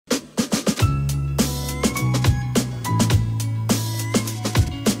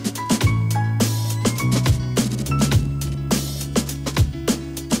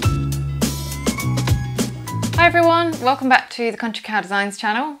welcome back to the Country Cow Designs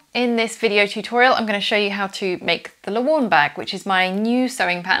channel. In this video tutorial I'm going to show you how to make the Lowarn bag, which is my new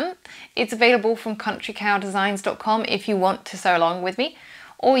sewing pattern. It's available from countrycowdesigns.com if you want to sew along with me,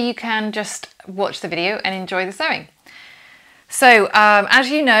 or you can just watch the video and enjoy the sewing. So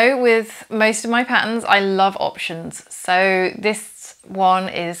as you know, with most of my patterns I love options, so this one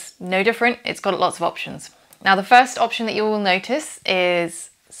is no different. It's got lots of options. Now the first option that you will notice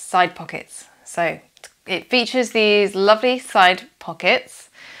is side pockets. So it features these lovely side pockets,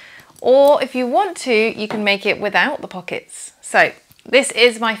 or if you want to, you can make it without the pockets. So this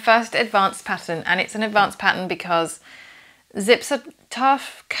is my first advanced pattern, and it's an advanced pattern because zips are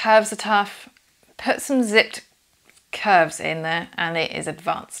tough, curves are tough. Put some zipped curves in there and it is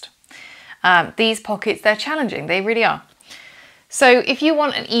advanced. These pockets, they're challenging, they really are. So if you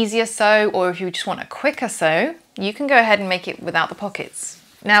want an easier sew, or if you just want a quicker sew, you can go ahead and make it without the pockets.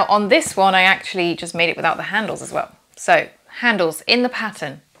 Now on this one, I actually just made it without the handles as well. So handles in the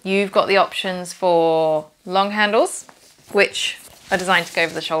pattern, you've got the options for long handles, which are designed to go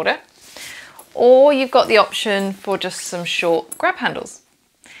over the shoulder, or you've got the option for just some short grab handles.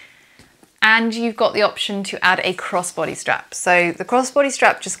 And you've got the option to add a crossbody strap. So the crossbody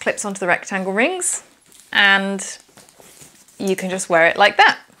strap just clips onto the rectangle rings and you can just wear it like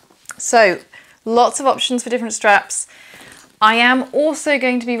that. So lots of options for different straps. I am also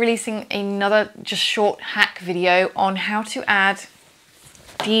going to be releasing another just short hack video on how to add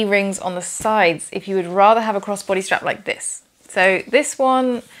D-rings on the sides if you would rather have a crossbody strap like this. So this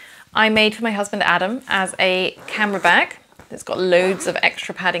one I made for my husband Adam as a camera bag. It's got loads of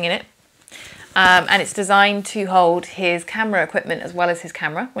extra padding in it. And it's designed to hold his camera equipment as well as his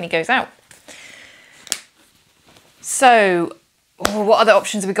camera when he goes out. So what other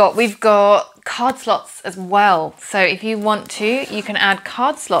options have we got? We've got card slots as well. So if you want to, you can add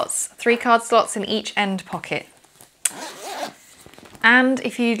card slots, 3 card slots in each end pocket. And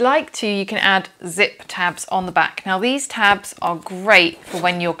if you'd like to, you can add zip tabs on the back. Now these tabs are great for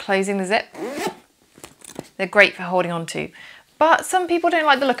when you're closing the zip. They're great for holding on to. But some people don't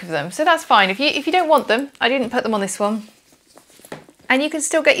like the look of them, so that's fine. If you don't want them, I didn't put them on this one. And you can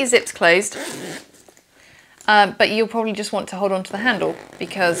still get your zips closed. But you'll probably just want to hold on to the handle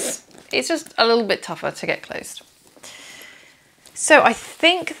because it's just a little bit tougher to get closed. So I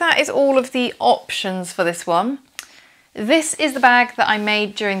think that is all of the options for this one. This is the bag that I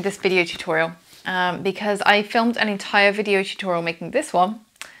made during this video tutorial because I filmed an entire video tutorial making this one,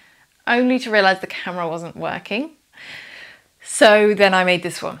 only to realize the camera wasn't working. So then I made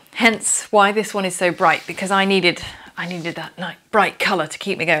this one, hence why this one is so bright, because I needed that nice bright colour to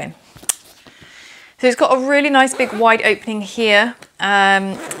keep me going. So it's got a really nice big wide opening here,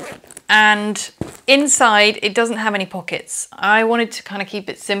 and inside it doesn't have any pockets. I wanted to kind of keep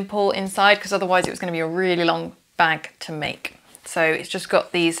it simple inside because otherwise it was going to be a really long bag to make. So it's just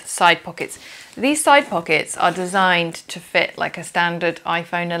got these side pockets. These side pockets are designed to fit like a standard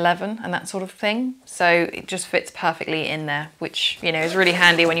iPhone 11 and that sort of thing. So it just fits perfectly in there, which, you know, is really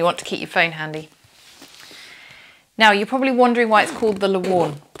handy when you want to keep your phone handy. Now you're probably wondering why it's called the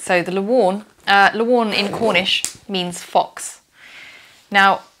Lowarn. So the Lowarn, Lowarn in Cornish means fox.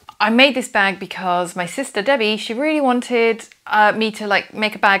 Now I made this bag because my sister Debbie, she really wanted me to like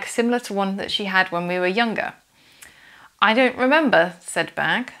make a bag similar to one that she had when we were younger. I don't remember said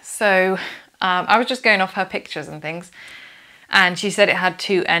bag, so I was just going off her pictures and things, and she said it had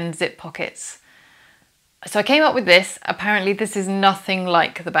 2 end zip pockets. So I came up with this. Apparently this is nothing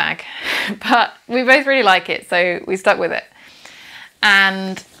like the bag, but we both really like it, so we stuck with it.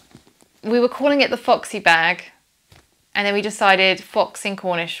 And we were calling it the Foxy bag, and then we decided Fox in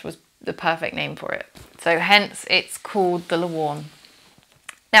Cornish was the perfect name for it. So hence it's called the Lowarn.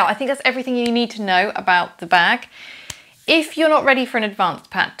 Now I think that's everything you need to know about the bag. If you're not ready for an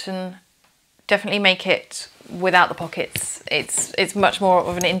advanced pattern, definitely make it without the pockets. It's much more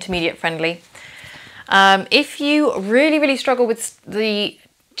of an intermediate friendly. If you really struggle with the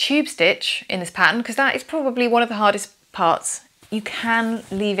tube stitch in this pattern, because that is probably one of the hardest parts, you can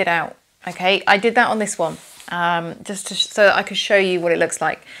leave it out. Okay, I did that on this one just so that I could show you what it looks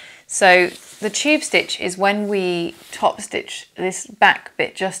like. So the tube stitch is when we top stitch this back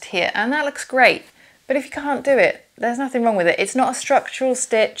bit just here, and that looks great. But if you can't do it, there's nothing wrong with it. It's not a structural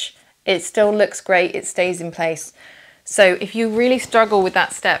stitch. It still looks great. It stays in place. So if you really struggle with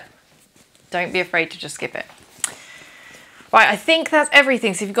that step, don't be afraid to just skip it. Right, I think that's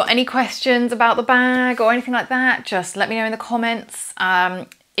everything. So if you've got any questions about the bag or anything like that, just let me know in the comments.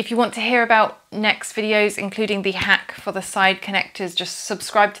 If you want to hear about next videos, including the hack for the side connectors, just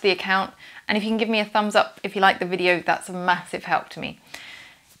subscribe to the account. And if you can give me a thumbs up if you like the video, that's a massive help to me.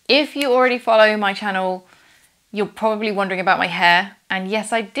 If you already follow my channel, You're probably wondering about my hair, and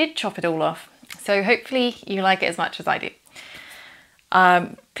yes, I did chop it all off. So hopefully you like it as much as I do.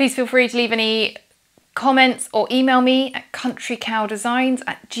 Please feel free to leave any comments or email me at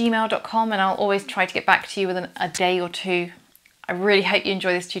countrycowdesigns@gmail.com, and I'll always try to get back to you within a day or two. I really hope you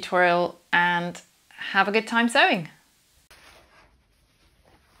enjoy this tutorial and have a good time sewing.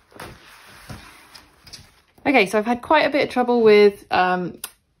 Okay, so I've had quite a bit of trouble with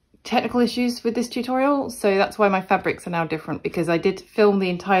technical issues with this tutorial, so that's why my fabrics are now different, because I did film the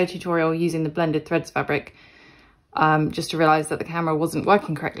entire tutorial using the blended threads fabric just to realise that the camera wasn't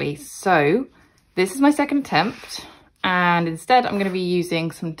working correctly. So this is my second attempt, and instead I'm going to be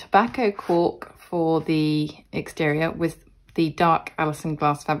using some tobacco cork for the exterior with the dark Alison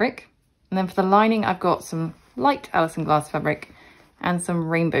glass fabric, and then for the lining I've got some light Alison glass fabric and some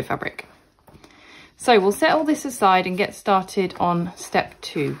rainbow fabric. So we'll set all this aside and get started on step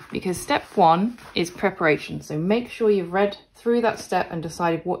 2, because step 1 is preparation. So make sure you've read through that step and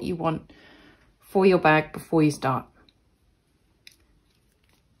decided what you want for your bag before you start.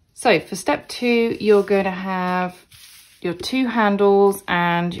 So for step 2, you're going to have your 2 handles,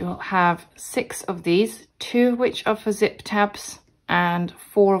 and you'll have 6 of these, 2 of which are for zip tabs and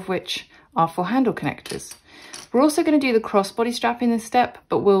 4 of which are for handle connectors. We're also going to do the crossbody strap in this step,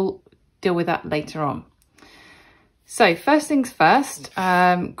 but we'll deal with that later on. So first things first,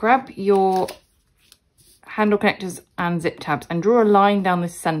 grab your handle connectors and zip tabs and draw a line down the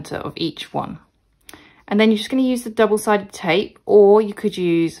center of each one. And then you're just going to use the double-sided tape, or you could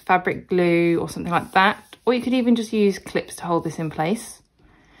use fabric glue or something like that, or you could even just use clips to hold this in place.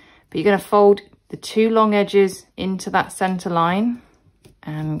 But you're going to fold the 2 long edges into that center line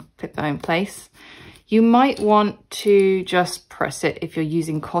and clip that in place. You might want to just press it if you're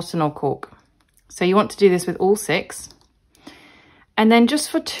using cotton or cork. So you want to do this with all 6. And then just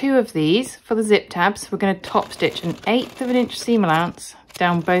for 2 of these, for the zip tabs, we're going to top stitch an 1/8 of an inch seam allowance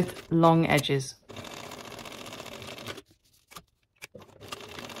down both long edges.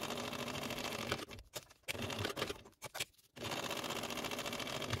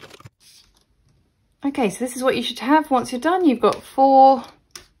 Okay, so this is what you should have once you're done. You've got 4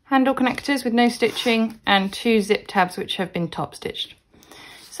 handle connectors with no stitching and 2 zip tabs which have been top stitched.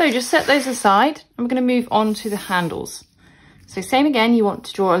 So just set those aside. I'm going to move on to the handles. So same again, you want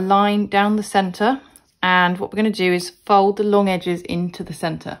to draw a line down the center, and what we're going to do is fold the long edges into the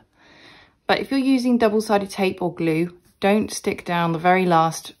center. But if you're using double-sided tape or glue, don't stick down the very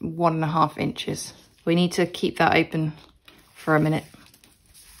last 1.5 inches. We need to keep that open for a minute.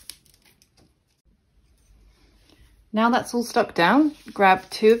 Now that's all stuck down, grab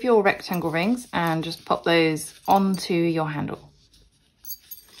 2 of your rectangle rings and just pop those onto your handle.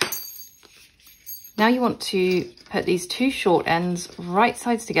 Now you want to put these 2 short ends right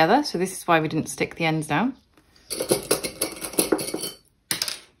sides together, so this is why we didn't stick the ends down.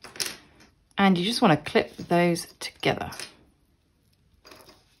 And you just want to clip those together.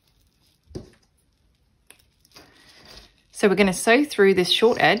 So we're going to sew through this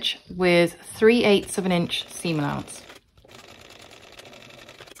short edge with 3/8 of an inch seam allowance.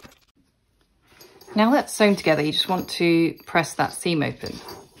 Now that's sewn together, you just want to press that seam open.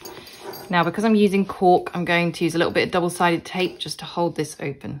 Now, because I'm using cork, I'm going to use a little bit of double-sided tape just to hold this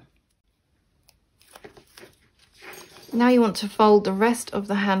open. Now you want to fold the rest of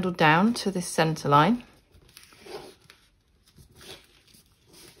the handle down to this center line.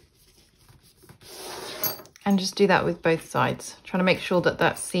 And just do that with both sides, trying to make sure that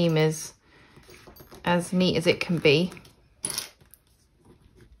that seam is as neat as it can be.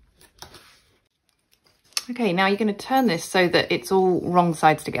 Okay, now you're going to turn this so that it's all wrong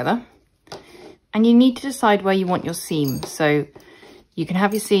sides together. And you need to decide where you want your seam. So you can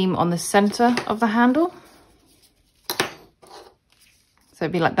have your seam on the center of the handle. So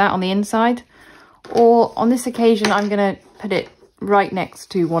it'd be like that on the inside. Or on this occasion, I'm going to put it right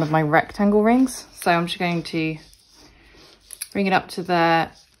next to one of my rectangle rings. So I'm just going to bring it up to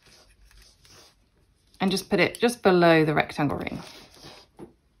there and just put it just below the rectangle ring.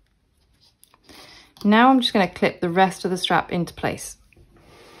 Now I'm just going to clip the rest of the strap into place.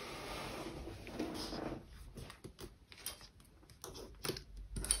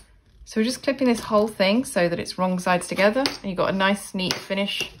 So we're just clipping this whole thing so that it's wrong sides together, and you've got a nice neat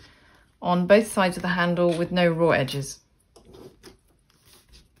finish on both sides of the handle with no raw edges.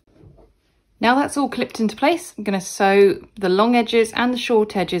 Now that's all clipped into place, I'm going to sew the long edges and the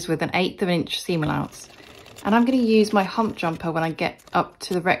short edges with an 1/8 of an inch seam allowance. And I'm going to use my hump jumper when I get up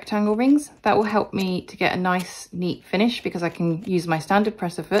to the rectangle rings. That will help me to get a nice neat finish, because I can use my standard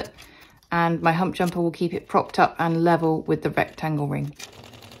presser foot and my hump jumper will keep it propped up and level with the rectangle ring.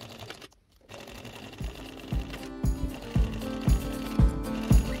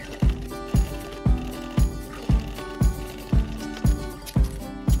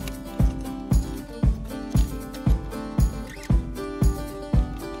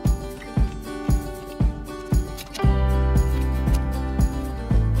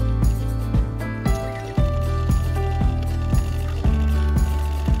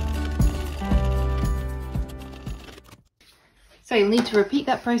 So you'll need to repeat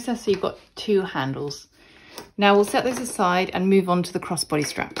that process so you've got 2 handles. Now we'll set those aside and move on to the crossbody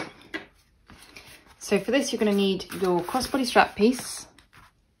strap. So for this, you're going to need your crossbody strap piece,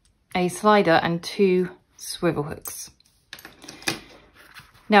 a slider and 2 swivel hooks.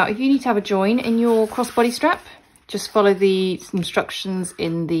 Now, if you need to have a join in your crossbody strap, just follow the instructions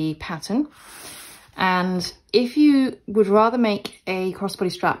in the pattern. And if you would rather make a crossbody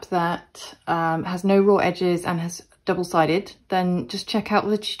strap that has no raw edges and has double-sided, then just check out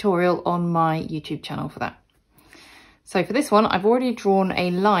the tutorial on my YouTube channel for that. So for this one, I've already drawn a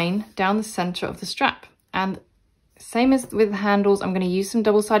line down the center of the strap, and same as with the handles, I'm going to use some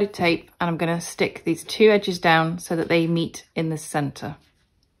double-sided tape and I'm going to stick these 2 edges down so that they meet in the center.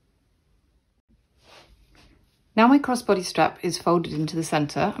 Now my crossbody strap is folded into the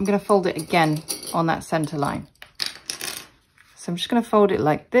center, I'm going to fold it again on that center line. So I'm just going to fold it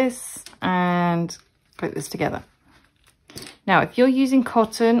like this and put this together. Now, if you're using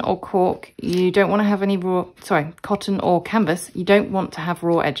cotton or cork, you don't want to have any cotton or canvas, you don't want to have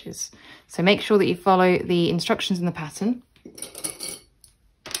raw edges. So make sure that you follow the instructions in the pattern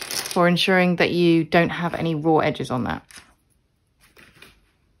for ensuring that you don't have any raw edges on that.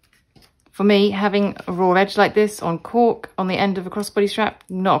 For me, having a raw edge like this on cork on the end of a crossbody strap,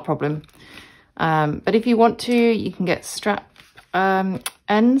 not a problem. But if you want to, you can get strap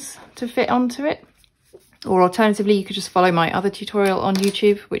ends to fit onto it. Or alternatively, you could just follow my other tutorial on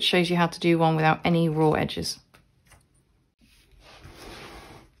YouTube, which shows you how to do one without any raw edges.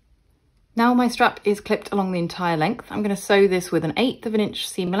 Now my strap is clipped along the entire length. I'm going to sew this with an 1/8 of an inch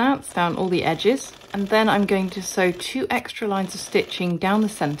seam allowance down all the edges, and then I'm going to sew 2 extra lines of stitching down the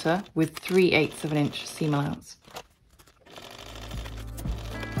center with 3/8 of an inch seam allowance.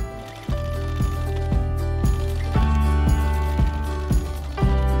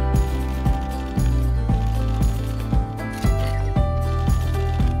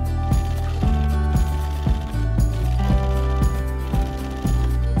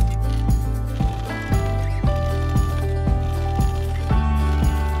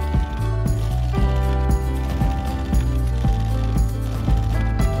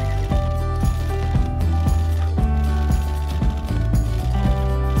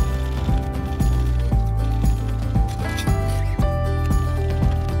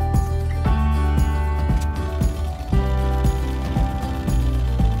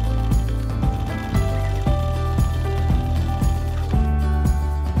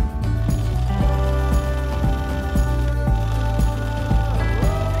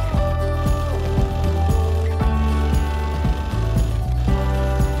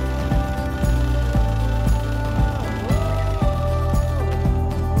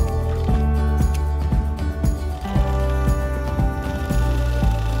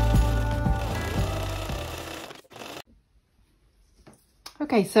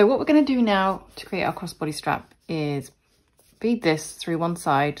 Okay, so what we're going to do now to create our crossbody strap is feed this through one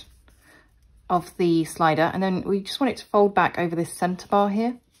side of the slider, and then we just want it to fold back over this center bar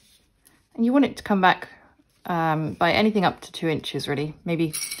here. And you want it to come back by anything up to 2 inches really,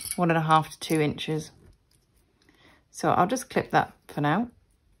 maybe 1.5 to 2 inches. So I'll just clip that for now.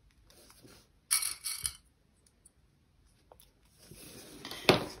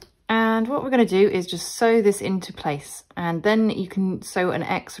 And what we're going to do is just sew this into place, and then you can sew an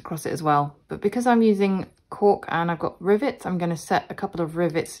X across it as well. But because I'm using cork and I've got rivets, I'm going to set a couple of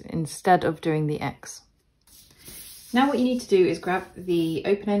rivets instead of doing the X. Now what you need to do is grab the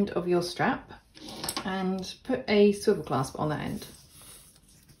open end of your strap and put a swivel clasp on that end.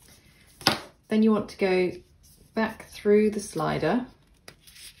 Then you want to go back through the slider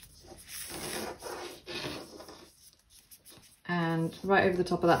and right over the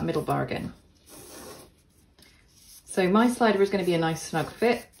top of that middle bar again. So my slider is going to be a nice snug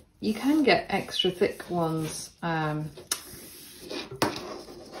fit. You can get extra thick ones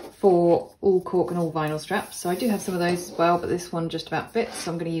for all cork and all vinyl straps. So I do have some of those as well, but this one just about fits,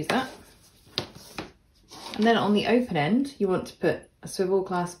 so I'm going to use that. And then on the open end, you want to put a swivel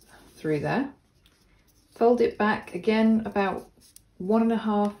clasp through there. Fold it back again about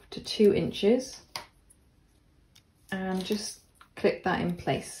 1.5 to 2 inches and just clip that in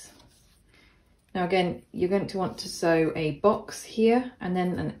place. Now again, you're going to want to sew a box here and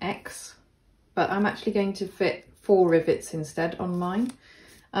then an X, but I'm actually going to fit 4 rivets instead on mine,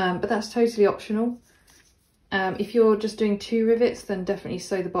 but that's totally optional. If you're just doing 2 rivets, then definitely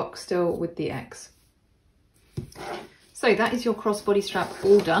sew the box still with the X. So that is your crossbody strap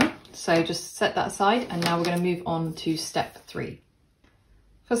all done. So just set that aside, and now we're going to move on to step 3.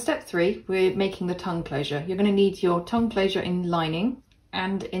 For step 3, we're making the tongue closure. You're going to need your tongue closure in lining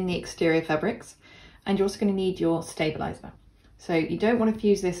and in the exterior fabrics, and you're also going to need your stabilizer. So you don't want to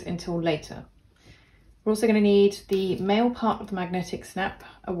fuse this until later. We're also going to need the male part of the magnetic snap,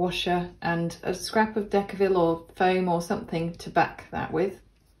 a washer and a scrap of Decaville or foam or something to back that with.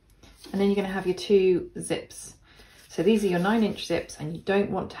 And then you're going to have your 2 zips. So these are your 9-inch zips and you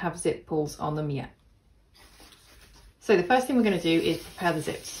don't want to have zip pulls on them yet. So the first thing we're going to do is prepare the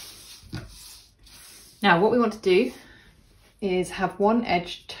zips. Now what we want to do is have one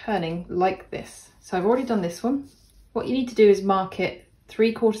edge turning like this. So I've already done this one. What you need to do is mark it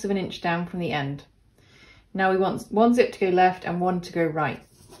 3/4 of an inch down from the end. Now we want one zip to go left and one to go right.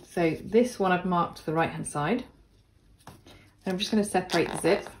 So this one I've marked to the right hand side. And I'm just going to separate the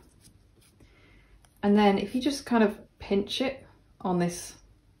zip. And then if you just kind of pinch it on this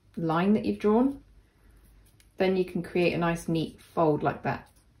line that you've drawn, then you can create a nice neat fold like that.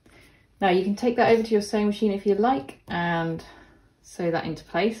 Now you can take that over to your sewing machine if you like and sew that into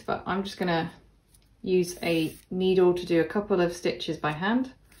place, but I'm just going to use a needle to do a couple of stitches by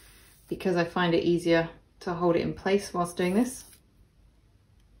hand because I find it easier to hold it in place whilst doing this.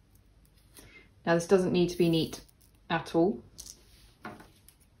 Now this doesn't need to be neat at all,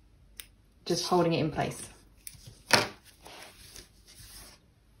 just holding it in place.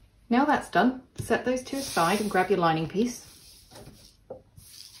 Now that's done, set those 2 aside and grab your lining piece.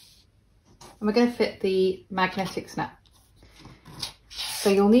 And we're going to fit the magnetic snap. So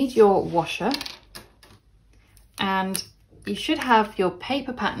you'll need your washer and you should have your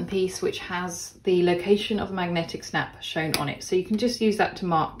paper pattern piece which has the location of the magnetic snap shown on it. So you can just use that to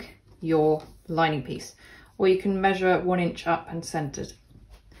mark your lining piece, or you can measure 1 inch up and centered.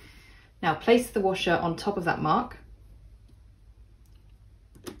 Now place the washer on top of that mark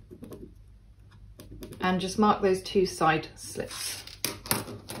and just mark those 2 side slits.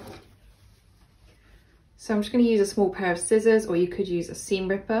 So I'm just going to use a small pair of scissors, or you could use a seam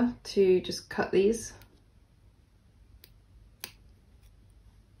ripper to just cut these.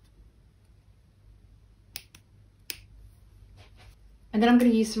 And then I'm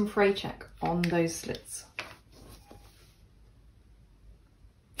going to use some fray check on those slits.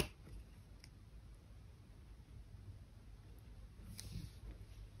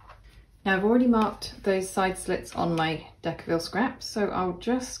 Now I've already marked those side slits on my Decaville scraps, so I'll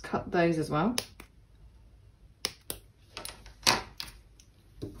just cut those as well.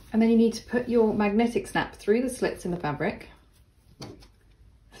 And then you need to put your magnetic snap through the slits in the fabric,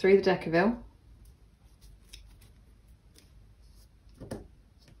 through the Decaville,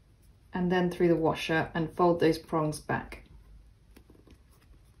 and then through the washer and fold those prongs back.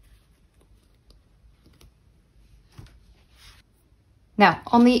 Now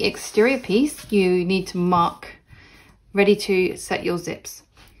on the exterior piece you need to mark ready to set your zips.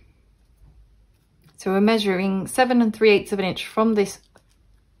 So we're measuring 7 3/8 of an inch from this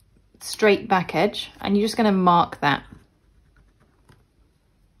straight back edge and you're just going to mark that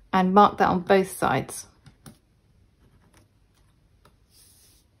and mark that on both sides.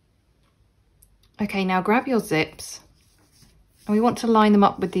 Okay, now grab your zips and we want to line them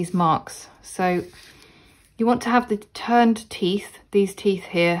up with these marks. So you want to have the turned teeth, these teeth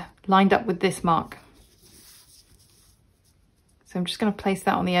here, lined up with this mark. So I'm just going to place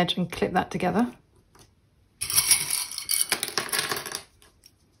that on the edge and clip that together.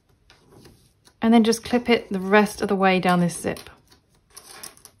 And then just clip it the rest of the way down this zip.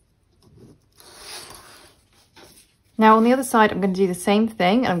 Now on the other side, I'm going to do the same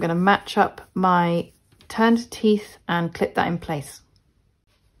thing. I'm going to match up my turned teeth and clip that in place.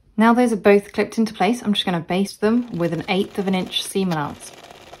 Now those are both clipped into place, I'm just going to baste them with 1/8 of an inch seam allowance.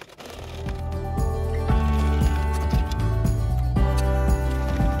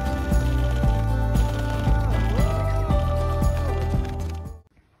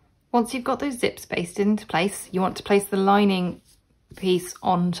 Once you've got those zips basted into place, you want to place the lining piece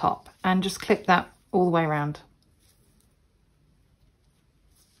on top and just clip that all the way around.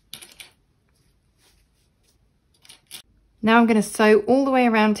 Now I'm going to sew all the way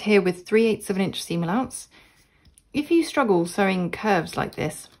around here with 3/8 of an inch seam allowance. If you struggle sewing curves like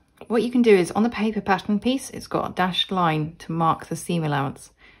this, what you can do is on the paper pattern piece, it's got a dashed line to mark the seam allowance.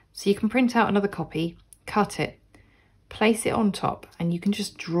 So you can print out another copy, cut it, place it on top, and you can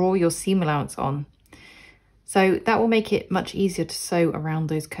just draw your seam allowance on. So that will make it much easier to sew around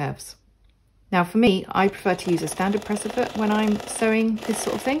those curves. Now for me, I prefer to use a standard presser foot when I'm sewing this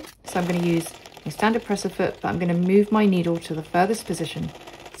sort of thing. So I'm going to use a standard presser foot, but I'm going to move my needle to the furthest position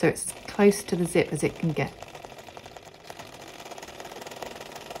so it's as close to the zip as it can get.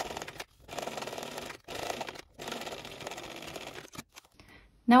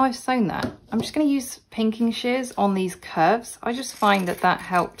 Now I've sewn that, I'm just going to use pinking shears on these curves. I just find that that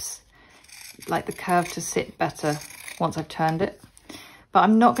helps like the curve to sit better once I've turned it. But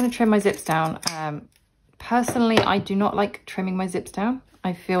I'm not going to trim my zips down. Personally, I do not like trimming my zips down.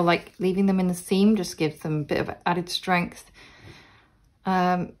 I feel like leaving them in the seam just gives them a bit of added strength.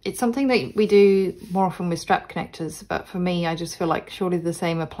 It's something that we do more often with strap connectors, but for me, I just feel like surely the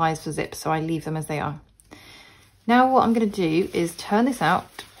same applies for zips, so I leave them as they are. Now what I'm going to do is turn this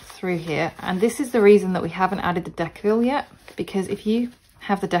out through here, and this is the reason that we haven't added the decaville yet, because if you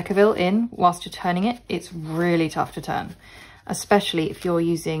have the decaville in whilst you're turning it, it's really tough to turn, especially if you're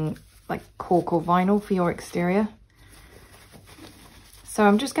using like cork or vinyl for your exterior. So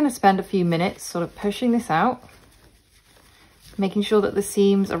I'm just going to spend a few minutes sort of pushing this out, making sure that the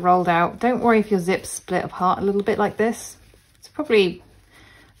seams are rolled out. Don't worry if your zips split apart a little bit like this. It's probably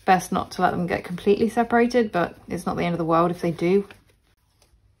best not to let them get completely separated, but it's not the end of the world if they do.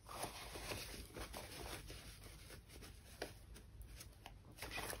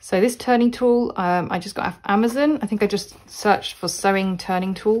 So this turning tool, I just got off Amazon. I think I just searched for sewing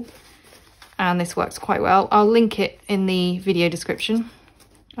turning tool, and this works quite well. I'll link it in the video description.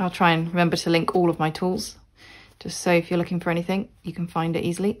 I'll try and remember to link all of my tools, just so if you're looking for anything, you can find it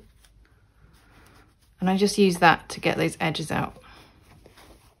easily. And I just use that to get those edges out.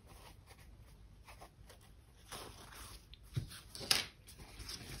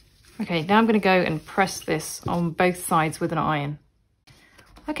 Okay, now I'm going to go and press this on both sides with an iron.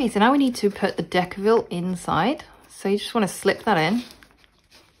 Okay, so now we need to put the decaville inside. So you just want to slip that in.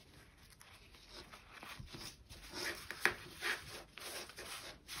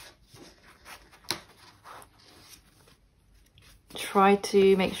 Try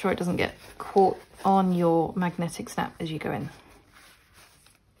to make sure it doesn't get caught on your magnetic snap as you go in.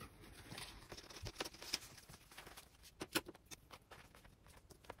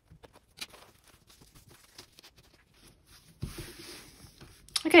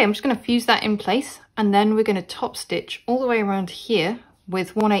 Okay, I'm just going to fuse that in place, and then we're going to top stitch all the way around here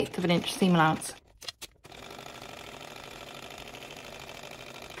with 1/8 of an inch seam allowance.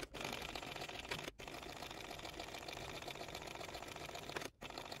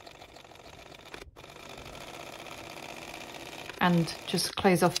 And just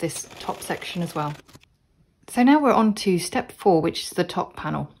close off this top section as well. So now we're on to step 4, which is the top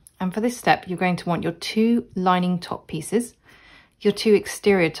panel. And for this step, you're going to want your 2 lining top pieces, your 2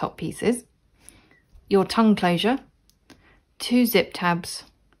 exterior top pieces, your tongue closure, 2 zip tabs,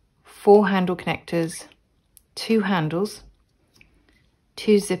 4 handle connectors, 2 handles,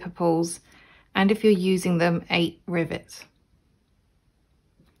 2 zipper pulls, and if you're using them, 8 rivets.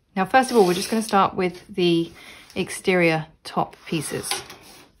 Now, first of all, we're just going to start with the exterior top pieces.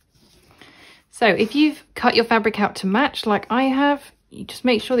 So if you've cut your fabric out to match like I have, you just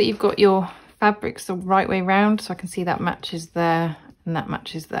make sure that you've got your fabrics the right way round, so I can see that matches there and that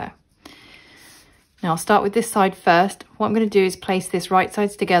matches there. Now I'll start with this side first. What I'm going to do is place this right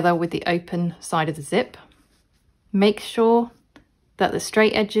sides together with the open side of the zip. Make sure that the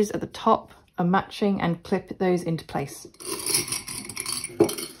straight edges at the top are matching and clip those into place.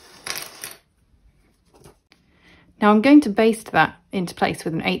 Now I'm going to baste that into place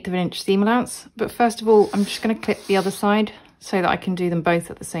with an 1/8 of an inch seam allowance, but first of all, I'm just going to clip the other side so that I can do them both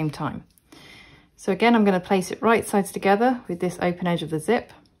at the same time. So again, I'm going to place it right sides together with this open edge of the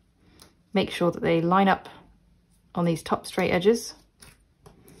zip. Make sure that they line up on these top straight edges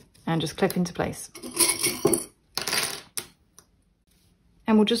and just clip into place.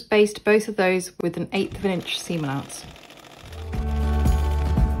 And we'll just baste both of those with an 1/8 of an inch seam allowance.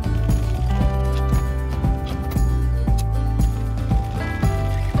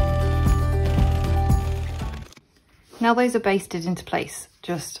 Now those are basted into place,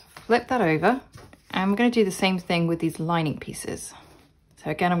 just flip that over, and we're going to do the same thing with these lining pieces.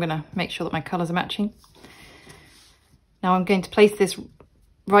 So again, I'm going to make sure that my colours are matching. Now I'm going to place this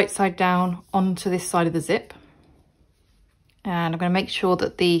right side down onto this side of the zip, and I'm going to make sure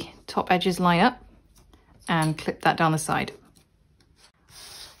that the top edges line up and clip that down the side.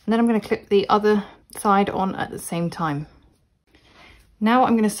 And then I'm going to clip the other side on at the same time. Now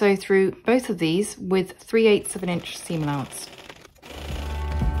I'm going to sew through both of these with 3/8 of an inch seam allowance.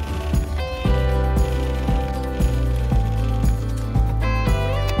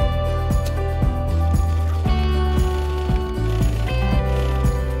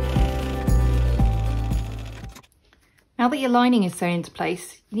 Now that your lining is sewn into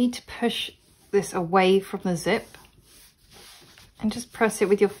place, you need to push this away from the zip and just press it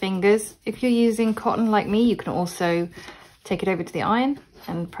with your fingers. If you're using cotton like me, you can also take it over to the iron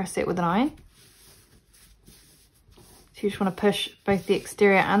and press it with an iron. So you just want to push both the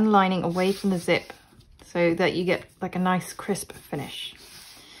exterior and the lining away from the zip so that you get like a nice crisp finish.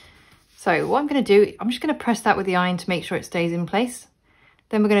 So what I'm going to do, I'm just going to press that with the iron to make sure it stays in place.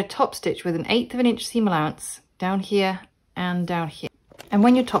 Then we're going to top stitch with 1/8 of an inch seam allowance down here and down here. And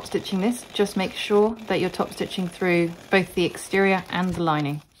when you're top stitching this, just make sure that you're top stitching through both the exterior and the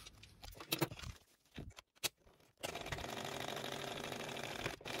lining.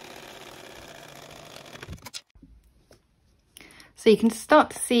 So you can start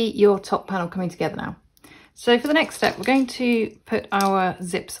to see your top panel coming together now. So for the next step, we're going to put our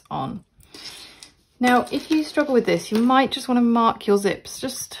zips on. Now, if you struggle with this, you might just want to mark your zips.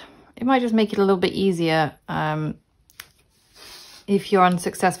 It might just make it a little bit easier if you're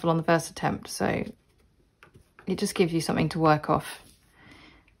unsuccessful on the first attempt. So it just gives you something to work off.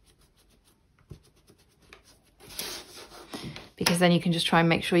 Because then you can just try and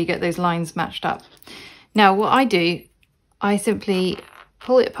make sure you get those lines matched up. Now, what I do, I simply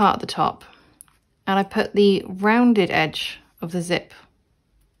pull it apart at the top and I put the rounded edge of the zip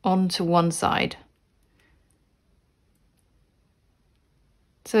onto one side.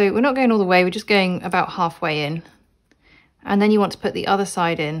 So we're not going all the way, we're just going about halfway in. And then you want to put the other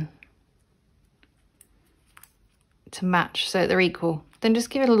side in to match so that they're equal. Then just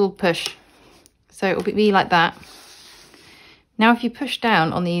give it a little push. So it will be like that. Now if you push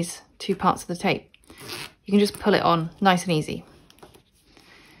down on these two parts of the tape, you can just pull it on nice and easy.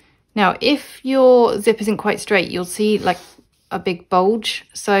 Now, if your zip isn't quite straight, you'll see like a big bulge.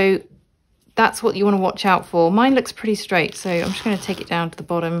 So that's what you want to watch out for. Mine looks pretty straight, so I'm just going to take it down to the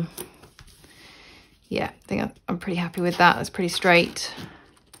bottom. Yeah, I think I'm pretty happy with that. That's pretty straight.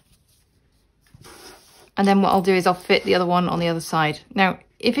 And then what I'll do is I'll fit the other one on the other side. Now,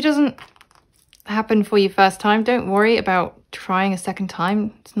 if it doesn't happen for you first time, don't worry about trying a second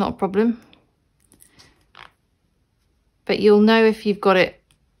time. It's not a problem. But you'll know if you've got it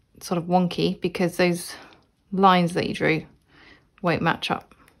sort of wonky because those lines that you drew won't match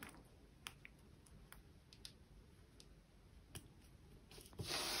up.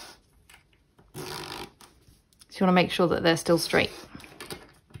 So you want to make sure that they're still straight.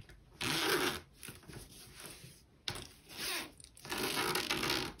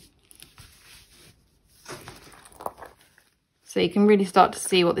 So you can really start to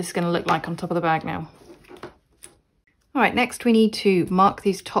see what this is going to look like on top of the bag now. All right, next we need to mark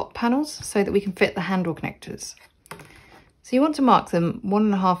these top panels so that we can fit the handle connectors. So you want to mark them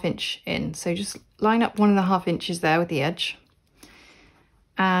 1.5 inch in. So just line up 1.5 inches there with the edge.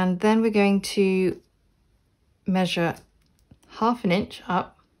 And then we're going to measure 1/2 inch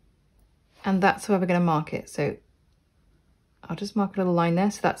up, and that's where we're going to mark it. So I'll just mark a little line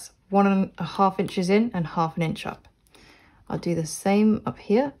there. So that's 1.5 inches in and 1/2 inch up. I'll do the same up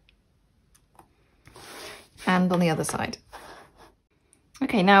here and on the other side.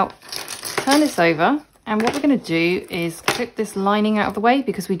 Okay, now turn this over, and what we're going to do is clip this lining out of the way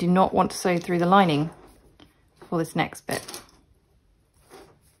because we do not want to sew through the lining for this next bit.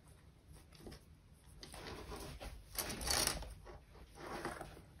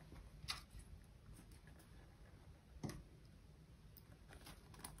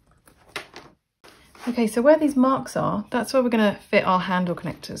 Okay, so where these marks are, that's where we're going to fit our handle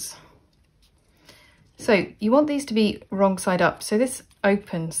connectors. So you want these to be wrong side up. So this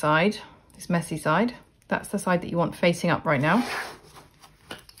open side, this messy side, that's the side that you want facing up right now.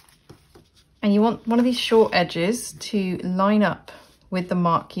 And you want one of these short edges to line up with the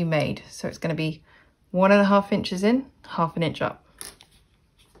mark you made. So it's going to be 1.5 inches in, 1/2 inch up.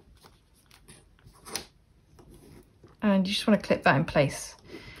 And you just want to clip that in place.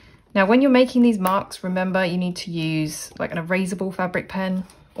 Now, when you're making these marks, remember you need to use like an erasable fabric pen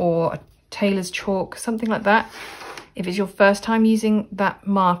or a tailor's chalk, something like that. If it's your first time using that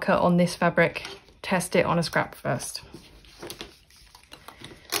marker on this fabric, test it on a scrap first.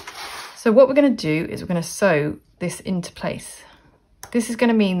 So what we're going to do is we're going to sew this into place. This is going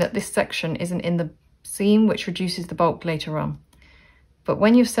to mean that this section isn't in the seam, which reduces the bulk later on. But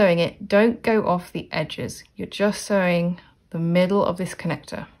when you're sewing it, don't go off the edges. You're just sewing the middle of this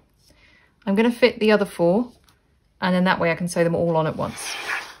connector. I'm going to fit the other 4, and then that way I can sew them all on at once.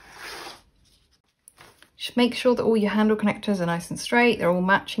 Just make sure that all your handle connectors are nice and straight, they're all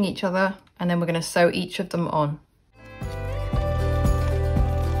matching each other, and then we're going to sew each of them on.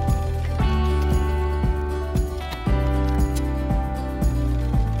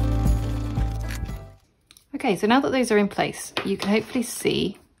 Okay, so now that those are in place, you can hopefully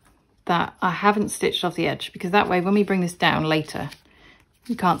see that I haven't stitched off the edge, because that way when we bring this down later,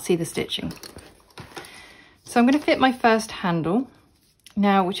 you can't see the stitching. So I'm going to fit my first handle.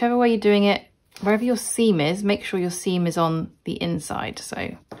 Now, whichever way you're doing it, wherever your seam is, make sure your seam is on the inside.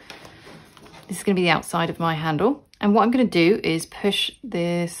 So this is going to be the outside of my handle. And what I'm going to do is push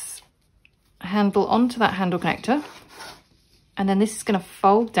this handle onto that handle connector, and then this is going to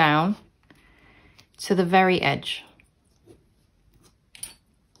fold down to the very edge.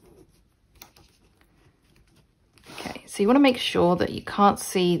 Okay, so you want to make sure that you can't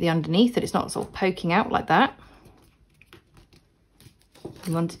see the underneath, that it's not sort of poking out like that.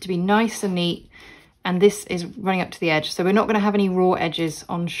 You want it to be nice and neat, and this is running up to the edge, so we're not going to have any raw edges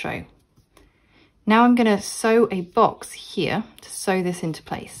on show. Now I'm going to sew a box here to sew this into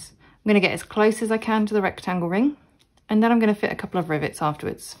place. I'm going to get as close as I can to the rectangle ring, and then I'm going to fit a couple of rivets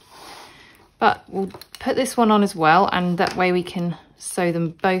afterwards. But we'll put this one on as well, and that way we can sew them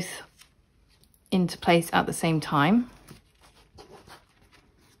both into place at the same time.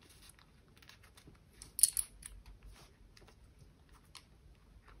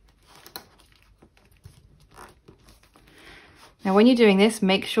 Now when you're doing this,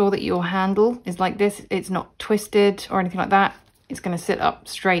 make sure that your handle is like this. It's not twisted or anything like that. It's going to sit up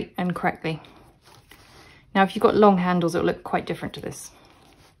straight and correctly. Now if you've got long handles, it'll look quite different to this.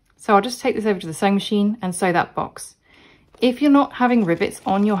 So I'll just take this over to the sewing machine and sew that box. If you're not having rivets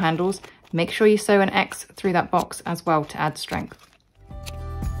on your handles, make sure you sew an X through that box as well to add strength.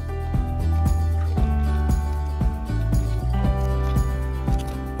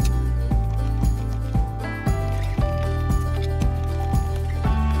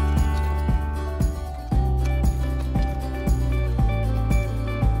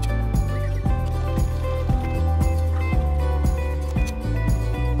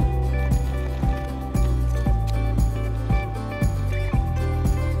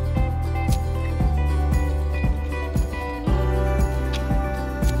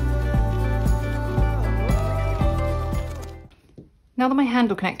 Now that my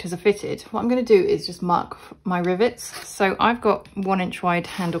handle connectors are fitted, what I'm going to do is just mark my rivets. So I've got 1 inch wide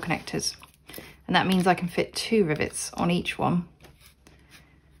handle connectors, and that means I can fit 2 rivets on each one.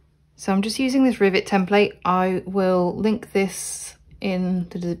 So I'm just using this rivet template. I will link this in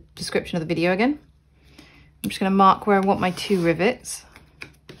the description of the video again. I'm just going to mark where I want my 2 rivets.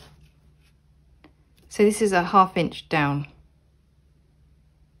 So this is a 1/2 inch down.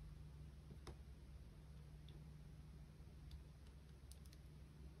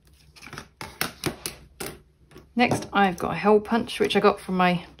 Next, I've got a hole punch, which I got from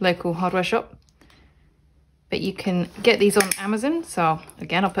my local hardware shop. But you can get these on Amazon. So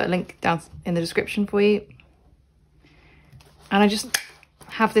again, I'll put a link down in the description for you. And I just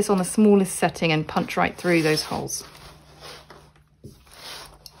have this on the smallest setting and punch right through those holes.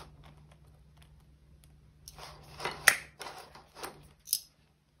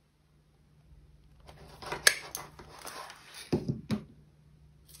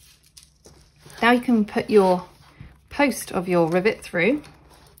 Now you can put your post of your rivet through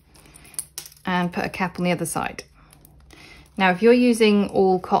and put a cap on the other side. Now if you're using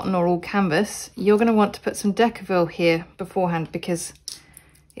all cotton or all canvas, you're going to want to put some Decavil here beforehand, because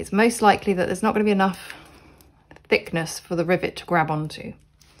it's most likely that there's not going to be enough thickness for the rivet to grab onto.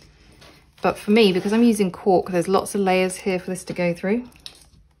 But for me, because I'm using cork, there's lots of layers here for this to go through,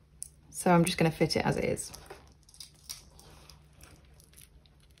 so I'm just going to fit it as it is.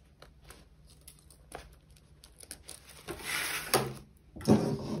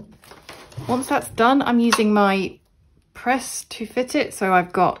 Once that's done, I'm using my press to fit it. So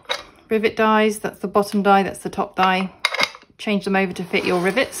I've got rivet dies, that's the bottom die, that's the top die. Change them over to fit your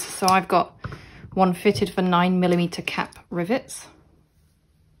rivets. So I've got one fitted for 9mm cap rivets.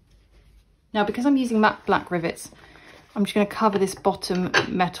 Now because I'm using matte black rivets, I'm just going to cover this bottom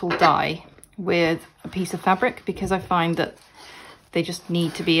metal die with a piece of fabric, because I find that they just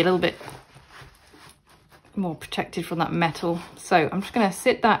need to be a little bit more protected from that metal. So I'm just going to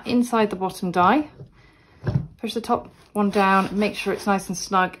sit that inside the bottom die, push the top one down, make sure it's nice and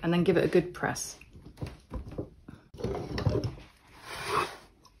snug, and then give it a good press.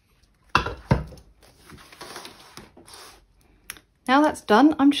 Now that's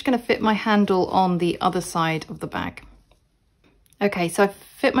done, I'm just going to fit my handle on the other side of the bag. Okay, so I've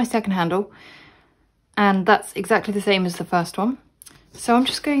fit my second handle, and that's exactly the same as the first one. So I'm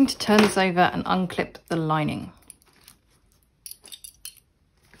just going to turn this over and unclip the lining.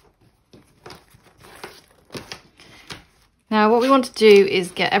 Now what we want to do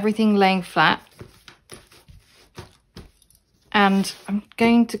is get everything laying flat, and I'm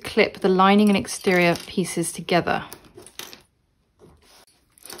going to clip the lining and exterior pieces together.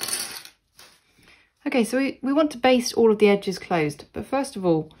 Okay, so we want to baste all of the edges closed, but first of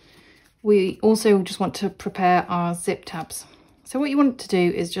all, we also just want to prepare our zip tabs. So what you want to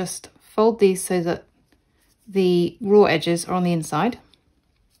do is just fold these so that the raw edges are on the inside,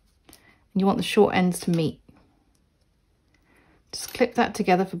 and you want the short ends to meet. Just clip that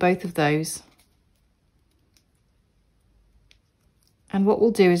together for both of those, And what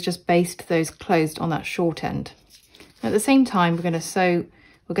we'll do is just baste those closed on that short end. At the same time, we're going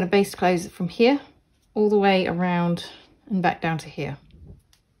to baste close from here all the way around and back down to here.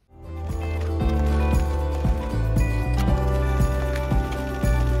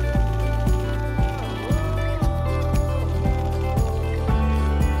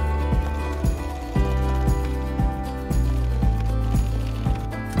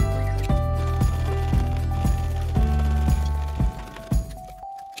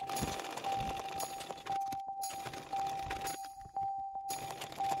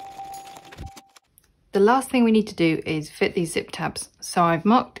 The last thing we need to do is fit these zip tabs. So I've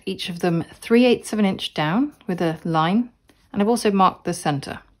marked each of them 3/8 of an inch down with a line, and I've also marked the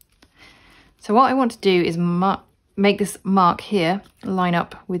center. So what I want to do is make this mark here line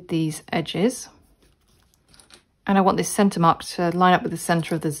up with these edges. And I want this center mark to line up with the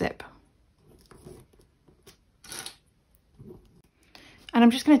center of the zip. And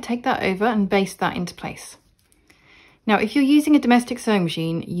I'm just going to take that over and baste that into place. Now, if you're using a domestic sewing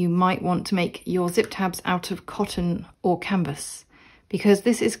machine, you might want to make your zip tabs out of cotton or canvas, because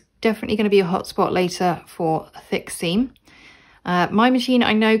this is definitely going to be a hot spot later for a thick seam. My machine,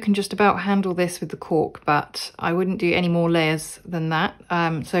 I know, can just about handle this with the cork, but I wouldn't do any more layers than that.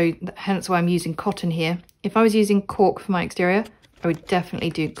 So hence why I'm using cotton here. If I was using cork for my exterior, I would definitely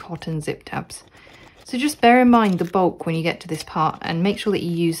do cotton zip tabs. So just bear in mind the bulk when you get to this part and make sure that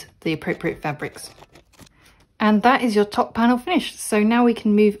you use the appropriate fabrics. And that is your top panel finished. So now we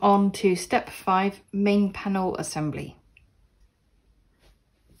can move on to step 5, main panel assembly.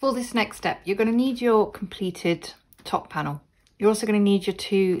 For this next step, you're going to need your completed top panel. You're also going to need your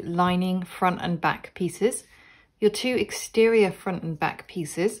 2 lining front and back pieces, your 2 exterior front and back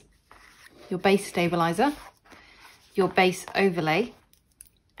pieces, your base stabilizer, your base overlay,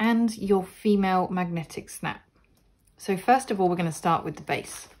 and your female magnetic snap. So first of all, we're going to start with the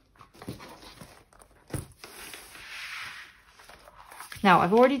base. Now,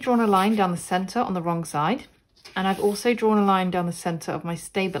 I've already drawn a line down the center on the wrong side, and I've also drawn a line down the center of my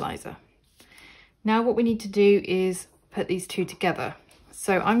stabilizer. Now what we need to do is put these 2 together.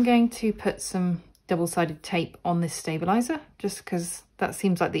 So I'm going to put some double-sided tape on this stabilizer, just because that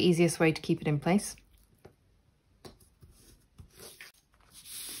seems like the easiest way to keep it in place.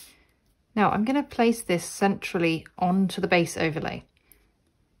 Now I'm going to place this centrally onto the base overlay,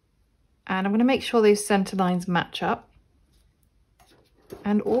 and I'm going to make sure those center lines match up,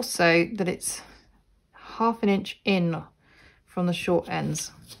 and also that it's 1/2 inch in from the short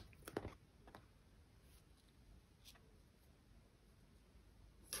ends.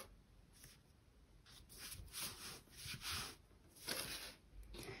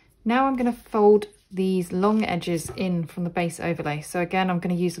 Now I'm going to fold these long edges in from the base overlay. So again, I'm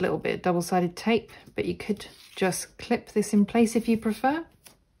going to use a little bit of double-sided tape, but you could just clip this in place if you prefer.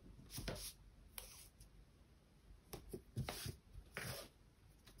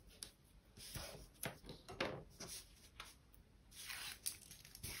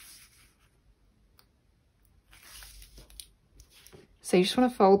 So you just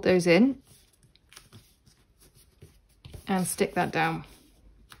want to fold those in and stick that down.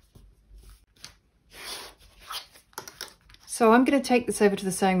 So I'm going to take this over to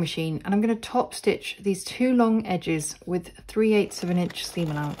the sewing machine, and I'm going to top stitch these 2 long edges with 3/8 of an inch seam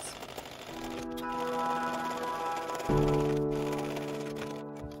allowance.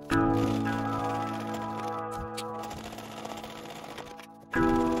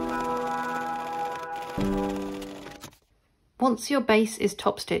 Once your base is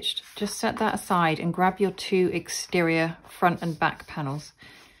top stitched, just set that aside and grab your 2 exterior front and back panels.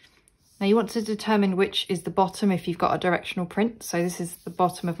 Now you want to determine which is the bottom if you've got a directional print. So this is the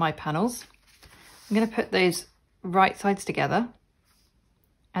bottom of my panels. I'm going to put those right sides together,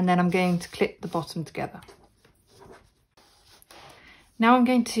 and then I'm going to clip the bottom together. Now I'm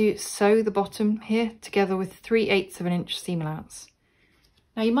going to sew the bottom here together with 3/8 of an inch seam allowance.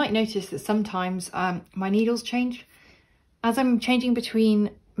 Now you might notice that sometimes my needles change. As I'm changing between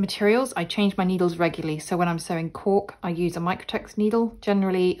materials, I change my needles regularly. So when I'm sewing cork, I use a Microtex needle,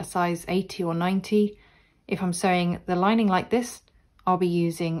 generally a size 80 or 90. If I'm sewing the lining like this, I'll be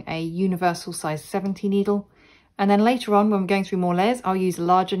using a universal size 70 needle. And then later on, when I'm going through more layers, I'll use a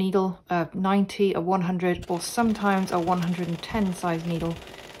larger needle, a 90, a 100, or sometimes a 110 size needle,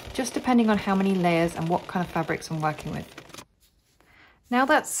 just depending on how many layers and what kind of fabrics I'm working with. Now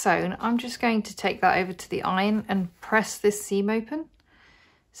that's sewn, I'm just going to take that over to the iron and press this seam open.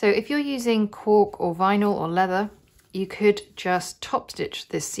 So if you're using cork or vinyl or leather, you could just top stitch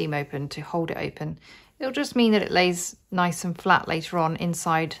this seam open to hold it open. It'll just mean that it lays nice and flat later on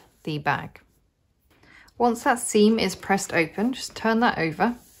inside the bag. Once that seam is pressed open, just turn that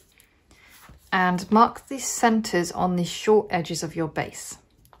over and mark the centres on the short edges of your base.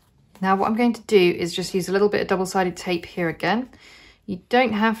 Now what I'm going to do is just use a little bit of double-sided tape here again. You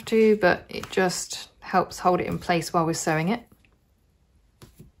don't have to, but it just helps hold it in place while we're sewing it.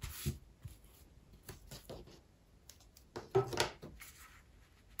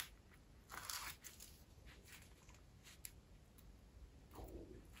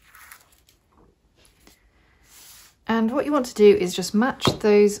 And what you want to do is just match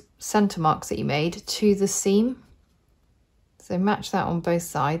those centre marks that you made to the seam. So match that on both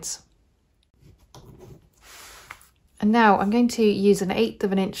sides. And now I'm going to use 1/8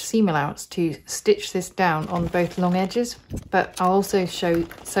 of an inch seam allowance to stitch this down on both long edges, but I'll also sew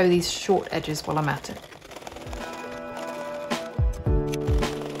these short edges while I'm at it.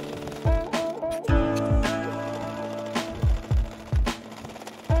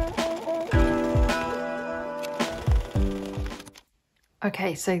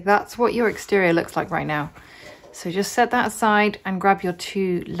 Okay, so that's what your exterior looks like right now. So just set that aside and grab your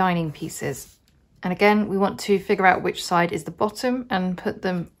 2 lining pieces. And again, we want to figure out which side is the bottom and put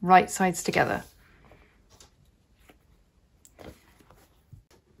them right sides together.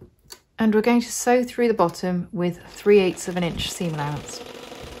 And we're going to sew through the bottom with 3/8 of an inch seam allowance.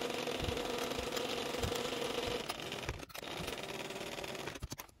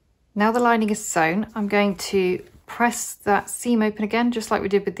 Now the lining is sewn, I'm going to press that seam open again, just like we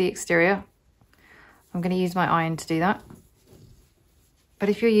did with the exterior. I'm going to use my iron to do that. But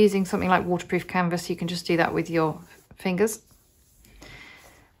if you're using something like waterproof canvas, you can just do that with your fingers.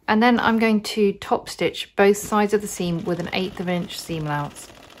 And then I'm going to top stitch both sides of the seam with 1/8 of an inch seam allowance.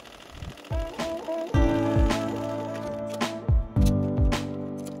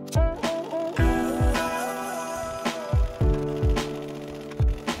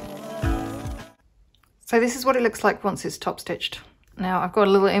 So this is what it looks like once it's top stitched. Now I've got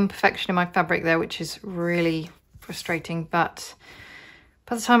a little imperfection in my fabric there, which is really frustrating, but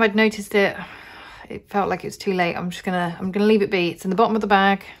by the time I'd noticed it, it felt like it was too late. I'm gonna leave it be. It's in the bottom of the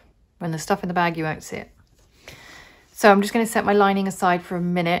bag. When there's stuff in the bag, you won't see it. So I'm just gonna set my lining aside for a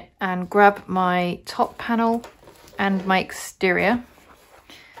minute and grab my top panel and my exterior.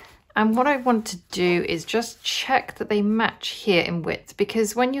 And what I want to do is just check that they match here in width,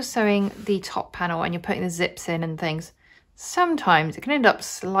 because when you're sewing the top panel and you're putting the zips in and things, sometimes it can end up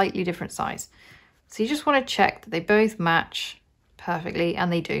slightly different size. So you just want to check that they both match perfectly,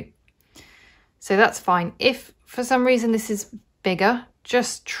 and they do. So that's fine. If for some reason this is bigger,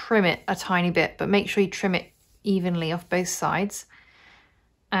 just trim it a tiny bit, but make sure you trim it evenly off both sides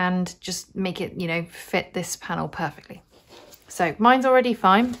and just make it, you know, fit this panel perfectly. So mine's already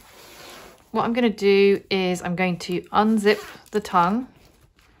fine. What I'm going to do is I'm going to unzip the tongue,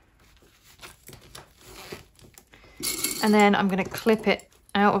 and then I'm going to clip it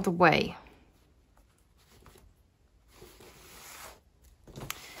out of the way.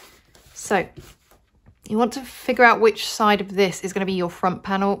 So you want to figure out which side of this is going to be your front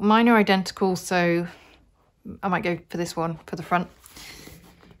panel. Mine are identical, so I might go for this one for the front.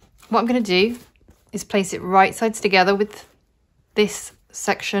 What I'm going to do is place it right sides together with this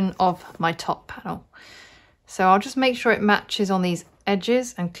section of my top panel. So I'll just make sure it matches on these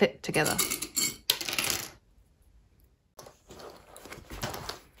edges and clip together.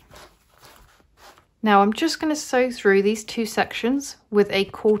 Now I'm just going to sew through these 2 sections with a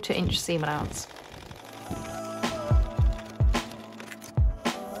 1/4 inch seam allowance.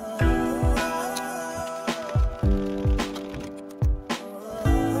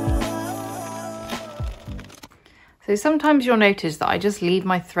 So sometimes you'll notice that I just leave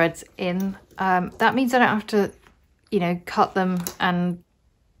my threads in. That means I don't have to, you know, cut them and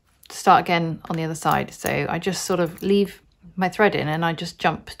start again on the other side. So I just sort of leave my thread in and I just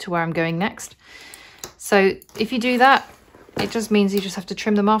jump to where I'm going next. So if you do that, it just means you just have to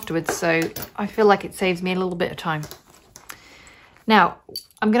trim them afterwards. So I feel like it saves me a little bit of time. Now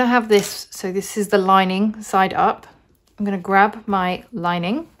I'm going to have this. So this is the lining side up. I'm going to grab my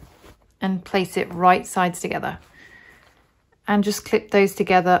lining and place it right sides together, and just clip those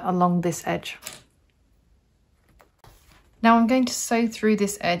together along this edge. Now I'm going to sew through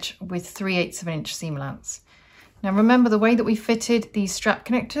this edge with 3/8 of an inch seam allowance. Now remember, the way that we fitted these strap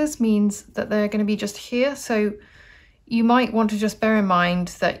connectors means that they're going to be just here, so you might want to just bear in mind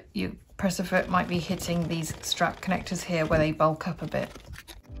that your presser foot might be hitting these strap connectors here where they bulk up a bit.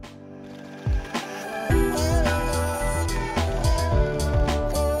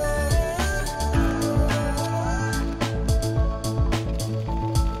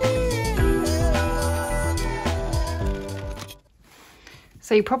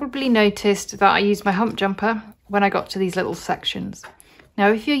 So you probably noticed that I used my hump jumper when I got to these little sections. Now,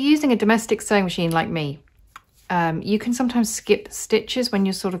 if you're using a domestic sewing machine like me, you can sometimes skip stitches when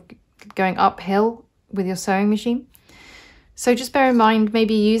you're sort of going uphill with your sewing machine. So just bear in mind,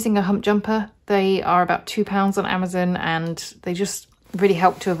 maybe using a hump jumper. They are about £2 on Amazon and they just really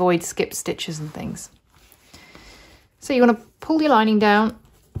help to avoid skip stitches and things. So you want to pull your lining down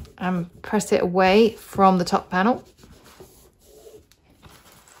and press it away from the top panel.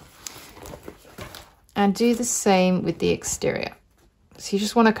 And do the same with the exterior. So you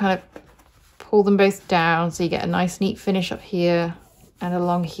just want to kind of pull them both down so you get a nice neat finish up here and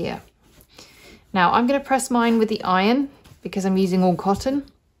along here. Now I'm going to press mine with the iron because I'm using all cotton.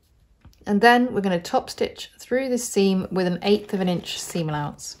 And then we're going to top stitch through this seam with 1/8 of an inch seam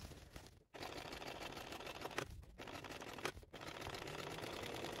allowance.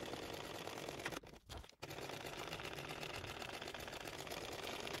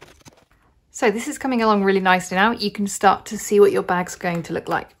 So this is coming along really nicely now. You can start to see what your bag's going to look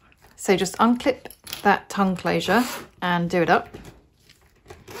like. So just unclip that tongue closure and do it up.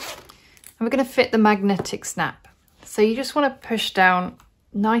 And we're going to fit the magnetic snap. So you just want to push down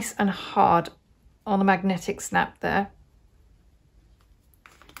nice and hard on the magnetic snap there.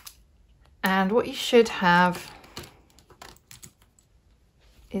 And what you should have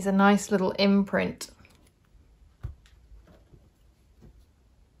is a nice little imprint.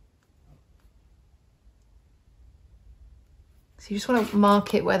 So you just want to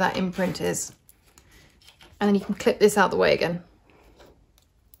mark it where that imprint is. And then you can clip this out the way again.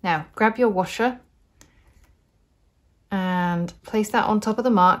 Now, grab your washer and place that on top of the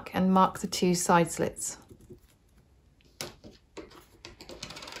mark and mark the 2 side slits.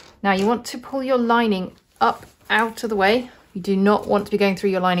 Now you want to pull your lining up out of the way. You do not want to be going through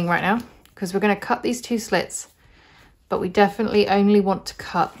your lining right now because we're going to cut these 2 slits, but we definitely only want to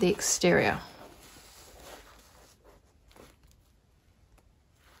cut the exterior.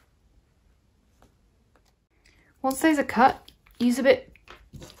 Once those are cut, use a bit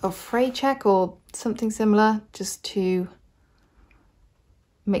of fray check or something similar just to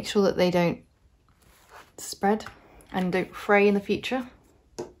make sure that they don't spread and don't fray in the future.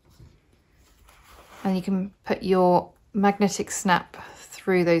 And you can put your magnetic snap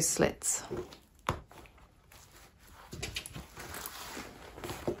through those slits.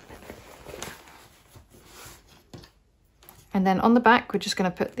 And then on the back, we're just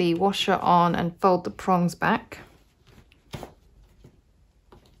going to put the washer on and fold the prongs back.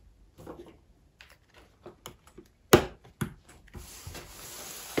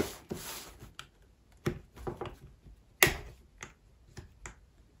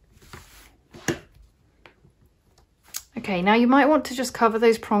 Okay, now you might want to just cover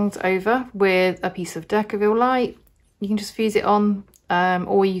those prongs over with a piece of Decaville light. You can just fuse it on,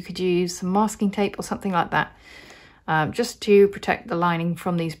 or you could use some masking tape or something like that, just to protect the lining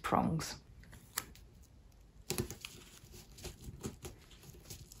from these prongs.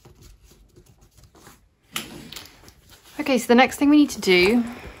 Okay, so the next thing we need to do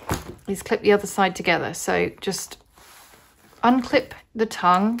is clip the other side together. So just unclip the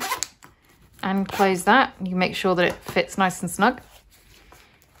tongue and close that. You make sure that it fits nice and snug.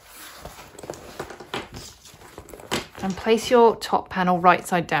 And place your top panel right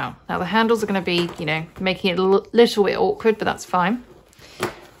side down. Now the handles are going to be, you know, making it a little bit awkward, but that's fine.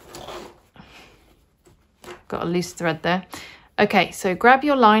 Got a loose thread there. Okay, so grab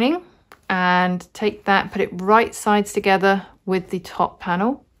your lining and take that, put it right sides together with the top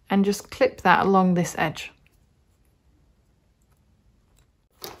panel and just clip that along this edge.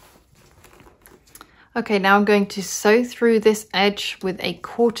 Okay, now I'm going to sew through this edge with a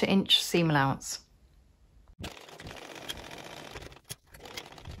 1/4 inch seam allowance.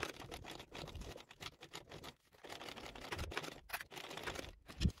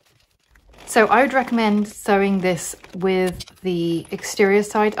 So I would recommend sewing this with the exterior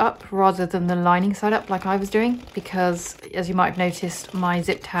side up rather than the lining side up like I was doing, because as you might have noticed, my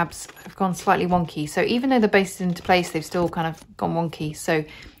zip tabs have gone slightly wonky. So even though they're basted into place, they've still kind of gone wonky. So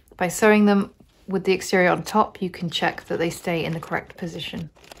by sewing them with the exterior on top, you can check that they stay in the correct position.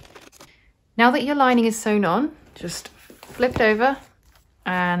 Now that your lining is sewn on, just flip it over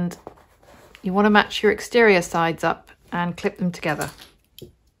and you want to match your exterior sides up and clip them together.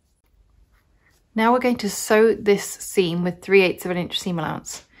 Now we're going to sew this seam with 3/8 of an inch seam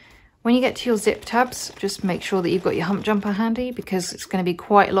allowance. When you get to your zip tabs, just make sure that you've got your hump jumper handy because it's going to be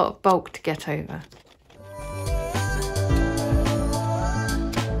quite a lot of bulk to get over.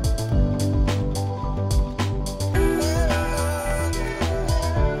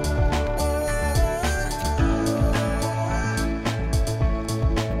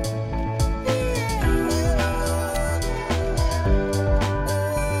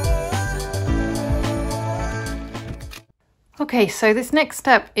 Okay, so this next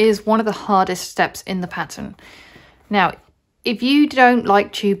step is one of the hardest steps in the pattern. Now, if you don't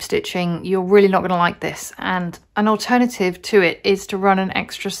like tube stitching, you're really not going to like this. And an alternative to it is to run an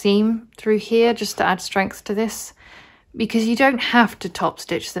extra seam through here just to add strength to this, because you don't have to top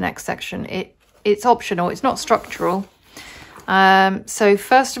stitch the next section. It's optional, it's not structural. So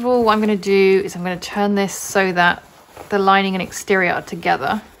first of all, what I'm going to do is I'm going to turn this so that the lining and exterior are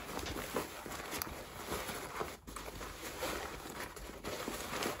together.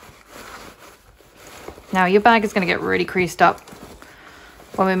 Now your bag is going to get really creased up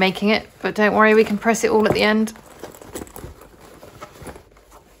when we're making it, but don't worry, we can press it all at the end.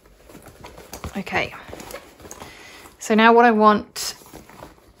 Okay, so now what I want,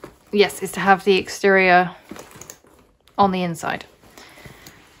 yes, is to have the exterior on the inside.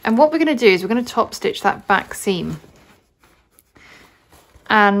 And what we're going to do is we're going to top stitch that back seam.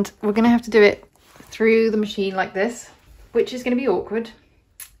 And we're going to have to do it through the machine like this, which is going to be awkward.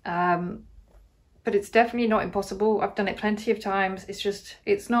 But it's definitely not impossible. I've done it plenty of times. It's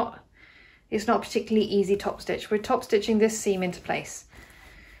not a particularly easy top stitch. We're top stitching this seam into place.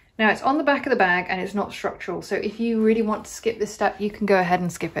 Now it's on the back of the bag and it's not structural. So if you really want to skip this step, you can go ahead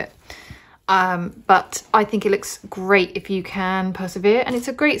and skip it. But I think it looks great if you can persevere, and it's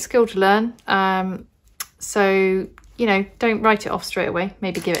a great skill to learn. So, you know, don't write it off straight away.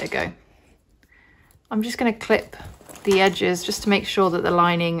 Maybe give it a go. I'm just going to clip the edges just to make sure that the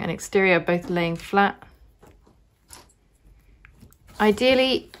lining and exterior are both laying flat.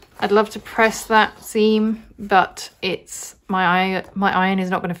 Ideally, I'd love to press that seam, but my iron is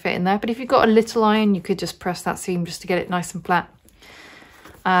not going to fit in there. But if you've got a little iron, you could just press that seam just to get it nice and flat.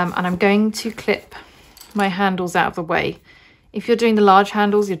 And I'm going to clip my handles out of the way. If you're doing the large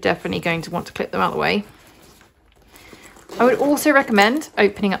handles, you're definitely going to want to clip them out of the way. I would also recommend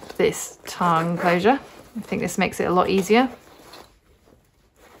opening up this tongue enclosure. I think this makes it a lot easier.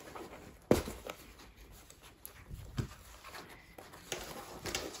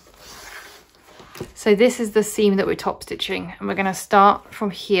 So this is the seam that we're top stitching, and we're going to start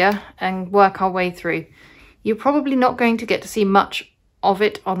from here and work our way through. You're probably not going to get to see much of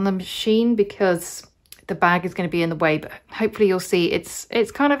it on the machine because the bag is going to be in the way, but hopefully you'll see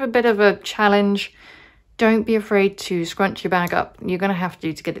it's kind of a bit of a challenge. Don't be afraid to scrunch your bag up. You're going to have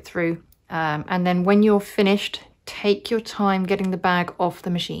to get it through. And then when you're finished, take your time getting the bag off the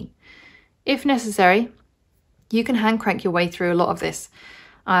machine. If necessary, you can hand crank your way through a lot of this.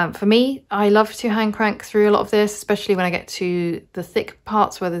 For me, I love to hand crank through a lot of this, especially when I get to the thick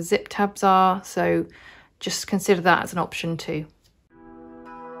parts where the zip tabs are. So just consider that as an option too.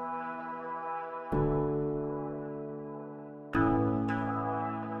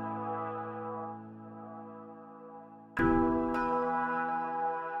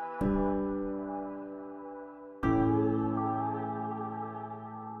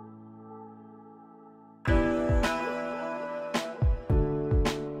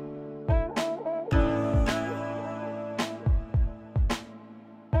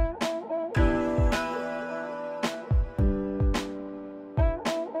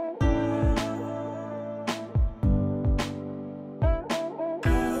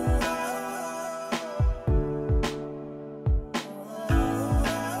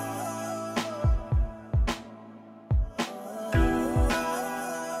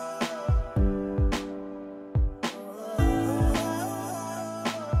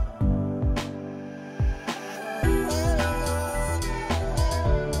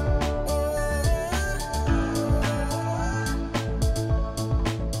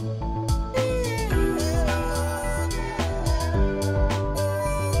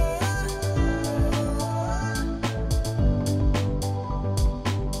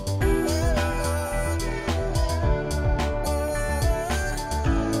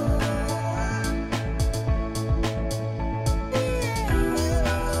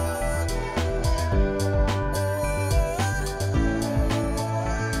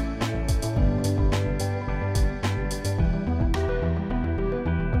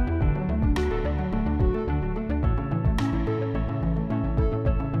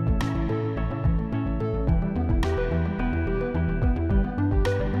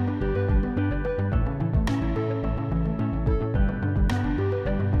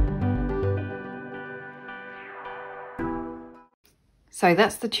 So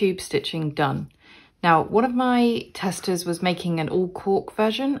that's the tube stitching done. Now, one of my testers was making an all cork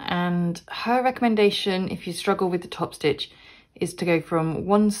version, and her recommendation, if you struggle with the top stitch, is to go from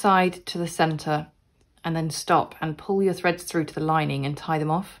one side to the center and then stop and pull your threads through to the lining and tie them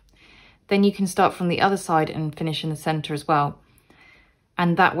off. Then you can start from the other side and finish in the center as well.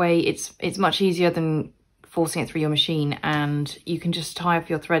 And that way it's much easier than forcing it through your machine, and you can just tie off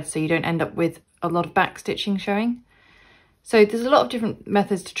your threads so you don't end up with a lot of back stitching showing. So there's a lot of different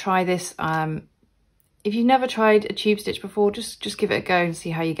methods to try this. If you've never tried a tube stitch before, just give it a go and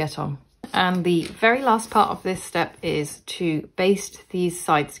see how you get on. And the very last part of this step is to baste these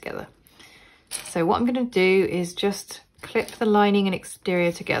sides together. So what I'm going to do is just clip the lining and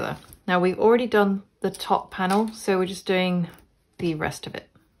exterior together. Now we've already done the top panel, so we're just doing the rest of it.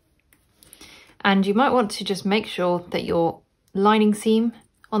 And you might want to just make sure that your lining seam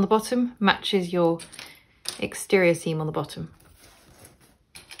on the bottom matches your exterior seam on the bottom.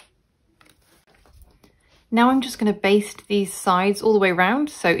 Now I'm just going to baste these sides all the way around.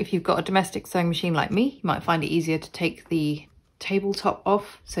 So if you've got a domestic sewing machine like me, you might find it easier to take the tabletop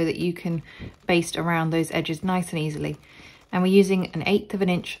off so that you can baste around those edges nice and easily. And we're using 1/8 of an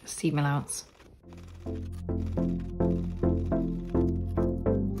inch seam allowance.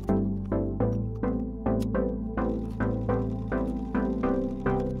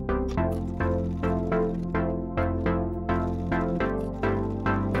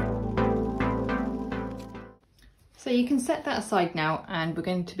 So you can set that aside now, and we're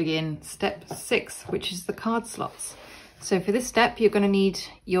going to begin step 6, which is the card slots. So for this step, you're going to need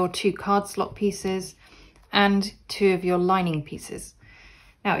your 2 card slot pieces and 2 of your lining pieces.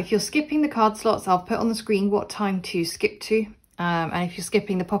 Now, if you're skipping the card slots, I'll put on the screen what time to skip to. And if you're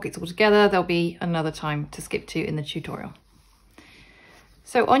skipping the pockets altogether, there'll be another time to skip to in the tutorial.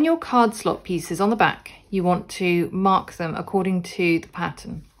 So on your card slot pieces on the back, you want to mark them according to the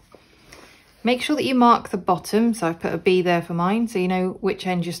pattern. Make sure that you mark the bottom, so I've put a B there for mine, so you know which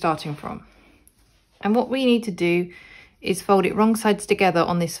end you're starting from. And what we need to do is fold it wrong sides together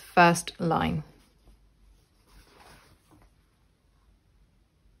on this first line.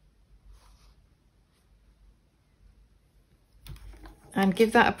 And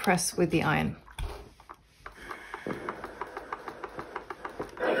give that a press with the iron.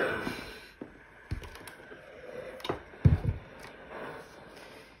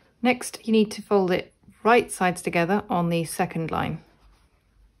 Next, you need to fold it right sides together on the second line.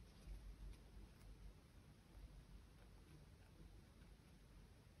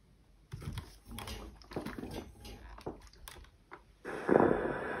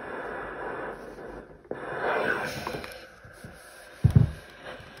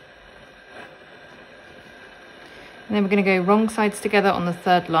 And then we're going to go wrong sides together on the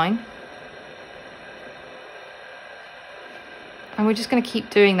third line. And we're just going to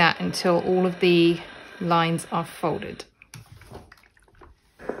keep doing that until all of the lines are folded.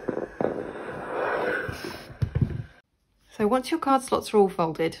 So once your card slots are all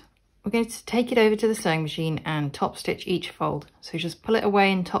folded, we're going to take it over to the sewing machine and top stitch each fold. So just pull it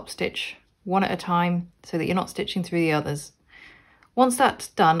away and top stitch one at a time so that you're not stitching through the others. Once that's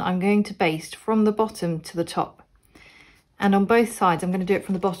done, I'm going to baste from the bottom to the top. And on both sides, I'm going to do it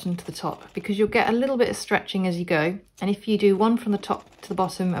from the bottom to the top, because you'll get a little bit of stretching as you go. And if you do one from the top to the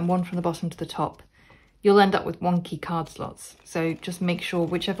bottom and one from the bottom to the top, you'll end up with wonky card slots. So just make sure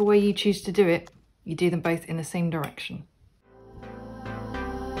whichever way you choose to do it, you do them both in the same direction.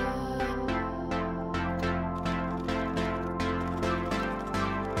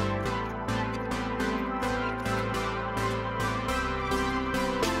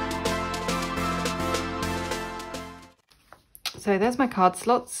 So there's my card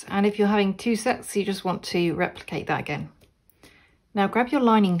slots, and if you're having 2 sets, you just want to replicate that again. Now grab your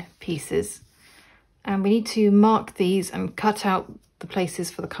lining pieces, and we need to mark these and cut out the places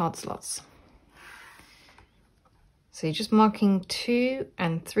for the card slots. So you're just marking 2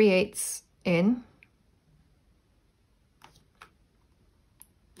 3/8 in.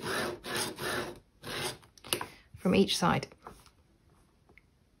 From each side.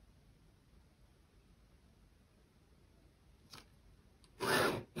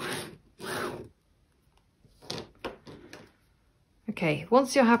 Okay,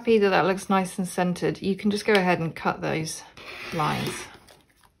 once you're happy that that looks nice and centered, you can just go ahead and cut those lines.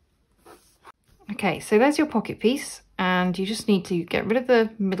 Okay, so there's your pocket piece, and you just need to get rid of the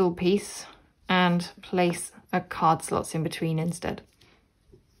middle piece and place a card slots in between instead.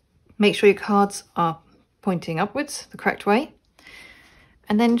 Make sure your cards are pointing upwards the correct way,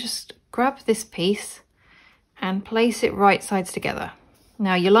 and then just grab this piece and place it right sides together.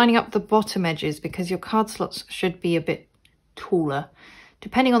 Now you're lining up the bottom edges because your card slots should be a bit taller.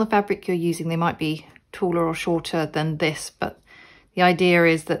 Depending on the fabric you're using, they might be taller or shorter than this, but the idea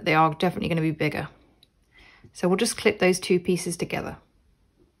is that they are definitely going to be bigger. So we'll just clip those 2 pieces together.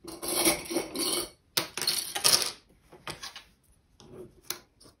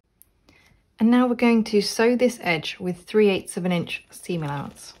 And now we're going to sew this edge with 3/8 of an inch seam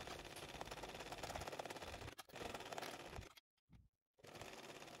allowance.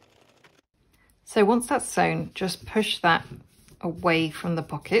 So once that's sewn, just push that away from the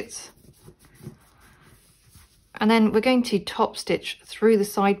pockets. And then we're going to top stitch through the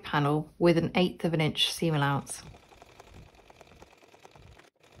side panel with an 1/8 of an inch seam allowance.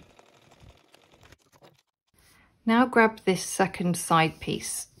 Now grab this second side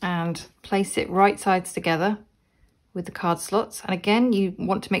piece and place it right sides together with the card slots. And again, you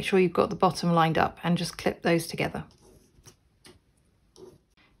want to make sure you've got the bottom lined up and just clip those together.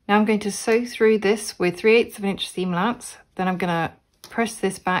 Now I'm going to sew through this with 3/8 of an inch seam allowance. Then I'm going to press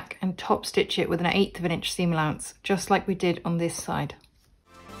this back and top stitch it with an 1/8 of an inch seam allowance, just like we did on this side.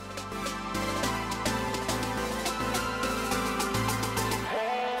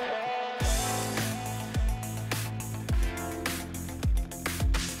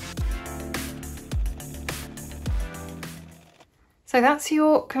 So that's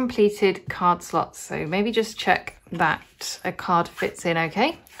your completed card slots. So maybe just check that a card fits in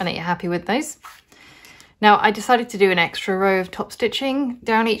okay and that you're happy with those. Now I decided to do an extra row of top stitching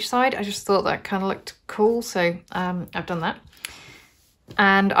down each side. I just thought that kind of looked cool, so I've done that.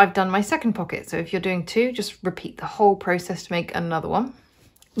 And I've done my second pocket. So if you're doing two, just repeat the whole process to make another one.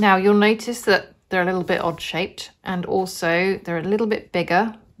 Now you'll notice that they're a little bit odd shaped, and also they're a little bit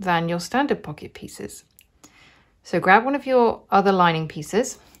bigger than your standard pocket pieces. So grab one of your other lining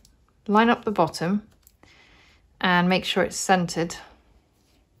pieces, line up the bottom and make sure it's centered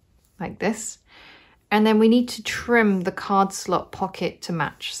like this. And then we need to trim the card slot pocket to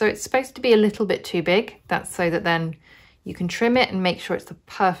match. So it's supposed to be a little bit too big. That's so that then you can trim it and make sure it's the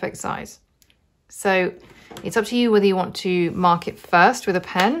perfect size. So it's up to you whether you want to mark it first with a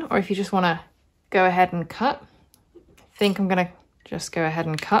pen or if you just want to go ahead and cut. I think I'm going to just go ahead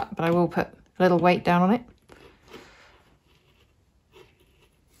and cut, but I will put a little weight down on it.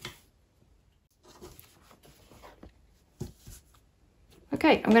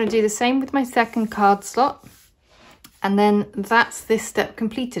 Okay, I'm going to do the same with my second card slot, and then that's this step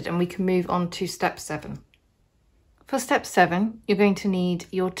completed and we can move on to step 7. For step 7, you're going to need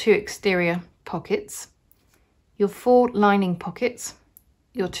your 2 exterior pockets, your 4 lining pockets,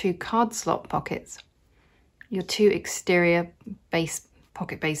 your 2 card slot pockets, your 2 exterior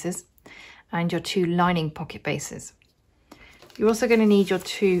pocket bases, and your 2 lining pocket bases. You're also going to need your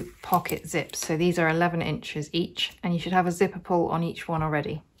 2 pocket zips. So these are 11 inches each, and you should have a zipper pull on each one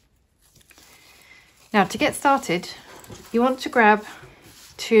already. Now to get started, you want to grab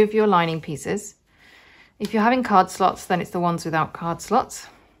 2 of your lining pieces. If you're having card slots, then it's the ones without card slots.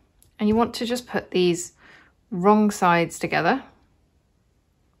 And you want to just put these wrong sides together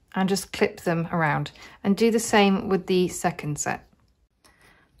and just clip them around, and do the same with the second set.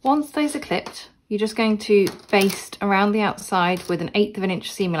 Once those are clipped, you're just going to baste around the outside with an 1/8 of an inch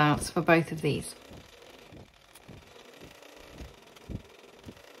seam allowance for both of these.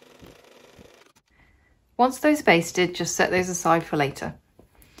 Once those basted, just set those aside for later.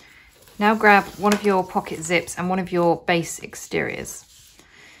 Now grab one of your pocket zips and one of your base exteriors,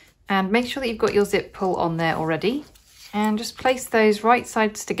 and make sure that you've got your zip pull on there already, and just place those right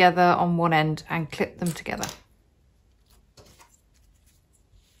sides together on one end and clip them together.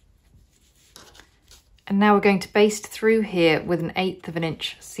 And now we're going to baste through here with an 1/8 of an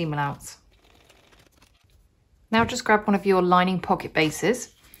inch seam allowance. Now just grab one of your lining pocket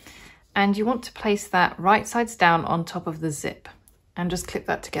bases, and you want to place that right sides down on top of the zip and just clip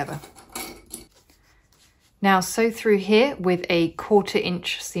that together. Now sew through here with a 1/4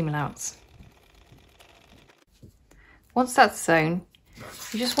 inch seam allowance. Once that's sewn,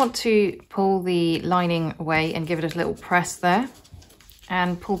 you just want to pull the lining away and give it a little press there,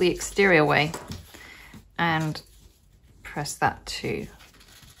 and pull the exterior away and press that too.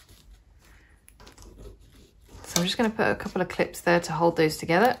 So I'm just going to put a couple of clips there to hold those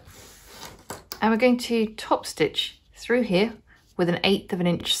together, and we're going to top stitch through here with an 1/8 of an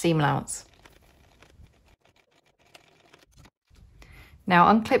inch seam allowance.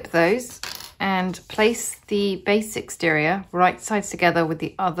 Now unclip those and place the base exterior right sides together with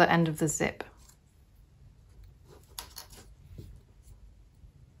the other end of the zip.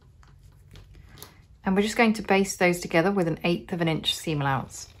 And we're just going to baste those together with an 1/8 of an inch seam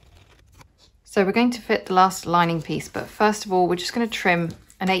allowance. So we're going to fit the last lining piece, but first of all, we're just going to trim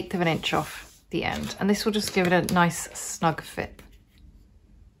an 1/8 of an inch off the end, and this will just give it a nice snug fit.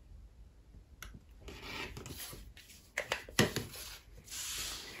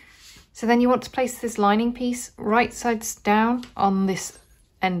 So then you want to place this lining piece right sides down on this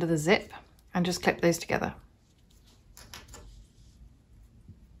end of the zip and just clip those together.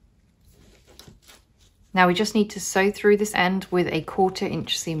 Now we just need to sew through this end with a 1/4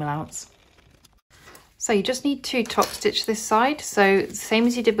 inch seam allowance. So you just need to top stitch this side. So same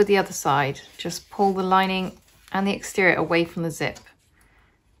as you did with the other side, just pull the lining and the exterior away from the zip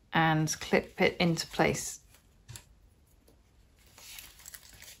and clip it into place.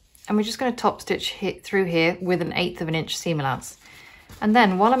 And we're just going to top stitch through here with 1/8 of an inch seam allowance. And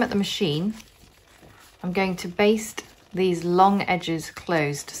then while I'm at the machine, I'm going to baste these long edges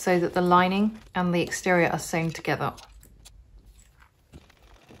closed so that the lining and the exterior are sewn together.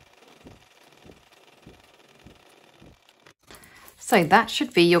 So that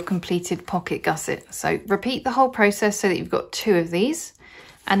should be your completed pocket gusset. So repeat the whole process so that you've got 2 of these,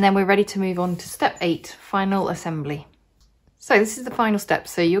 and then we're ready to move on to step 8, final assembly. So this is the final step.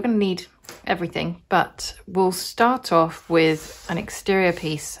 So you're going to need everything, but we'll start off with an exterior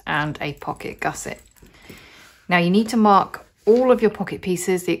piece and a pocket gusset. Now you need to mark all of your pocket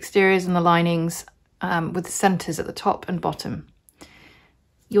pieces, the exteriors and the linings, with the centers at the top and bottom.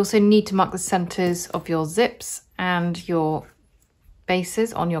 You also need to mark the centers of your zips and your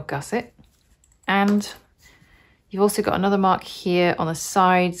bases on your gusset, and you've also got another mark here on the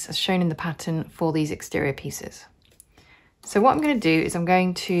sides as shown in the pattern for these exterior pieces. So what I'm going to do is I'm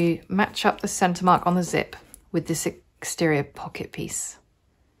going to match up the center mark on the zip with this exterior pocket piece,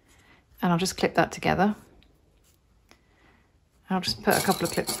 and I'll just clip that together. I'll just put a couple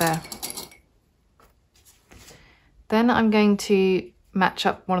of clips there. Then I'm going to match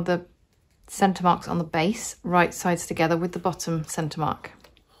up one of the center marks on the base, right sides together, with the bottom center mark.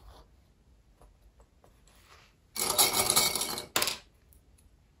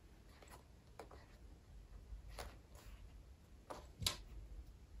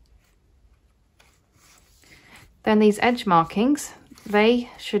 Then these edge markings, they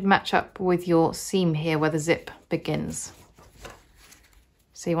should match up with your seam here where the zip begins.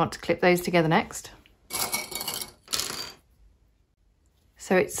 So you want to clip those together next.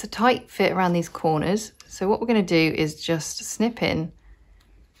 So it's a tight fit around these corners. So what we're going to do is just snip in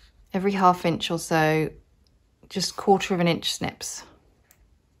every 1/2 inch or so, just 1/4 of an inch snips,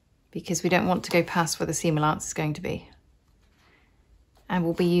 because we don't want to go past where the seam allowance is going to be. And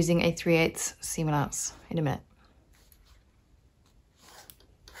we'll be using a 3/8 seam allowance in a minute.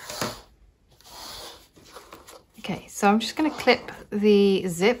 Okay, so I'm just going to clip the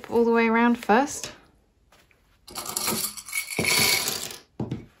zip all the way around first.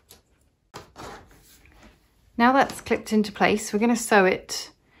 Now that's clipped into place, we're going to sew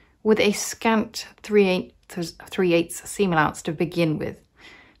it with a scant 3/8 seam allowance to begin with,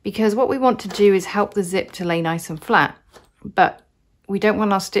 because what we want to do is help the zip to lay nice and flat, but we don't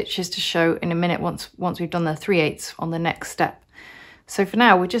want our stitches to show in a minute once we've done the 3/8 on the next step. So for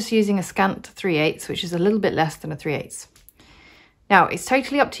now, we're just using a scant 3/8, which is a little bit less than a 3/8. Now, it's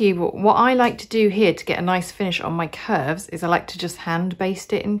totally up to you, but what I like to do here to get a nice finish on my curves is I like to just hand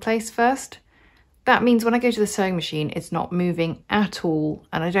baste it in place first. That means when I go to the sewing machine, it's not moving at all,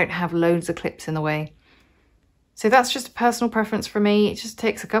 and I don't have loads of clips in the way. So that's just a personal preference for me. It just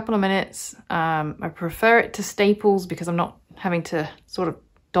takes a couple of minutes. I prefer it to staples because I'm not having to sort of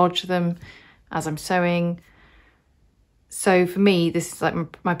dodge them as I'm sewing. So for me, this is like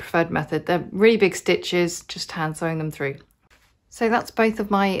my preferred method. They're really big stitches, just hand sewing them through. So that's both of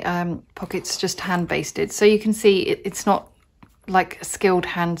my pockets just hand basted. So you can see it's not like skilled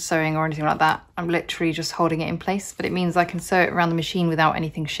hand sewing or anything like that. I'm literally just holding it in place, but it means I can sew it around the machine without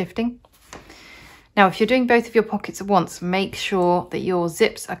anything shifting. Now, if you're doing both of your pockets at once, make sure that your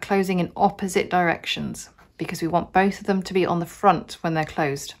zips are closing in opposite directions, because we want both of them to be on the front when they're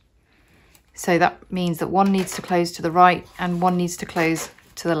closed. So that means that one needs to close to the right and one needs to close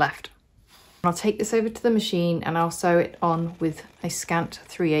to the left. I'll take this over to the machine and I'll sew it on with a scant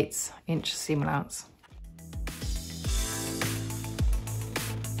 3/8 inch seam allowance.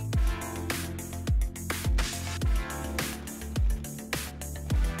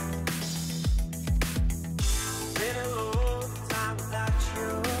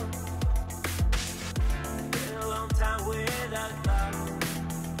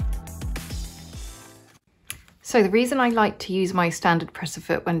 So the reason I like to use my standard presser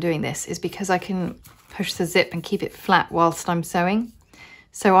foot when doing this is because I can push the zip and keep it flat whilst I'm sewing.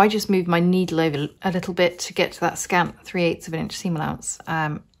 So I just move my needle over a little bit to get to that scant 3/8 of an inch seam allowance.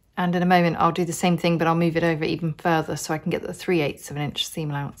 And in a moment I'll do the same thing, but I'll move it over even further so I can get the 3/8 of an inch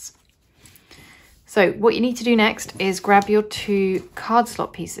seam allowance. So what you need to do next is grab your 2 card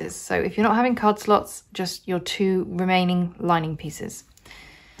slot pieces. So if you're not having card slots, just your 2 remaining lining pieces.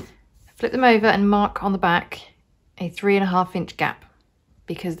 Flip them over and mark on the back a 3.5 inch gap,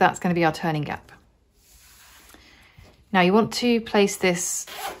 because that's going to be our turning gap. Now you want to place this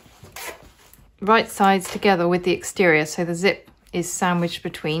right sides together with the exterior so the zip is sandwiched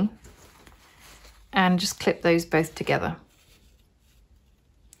between, and just clip those both together.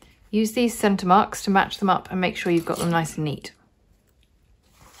 Use these center marks to match them up and make sure you've got them nice and neat.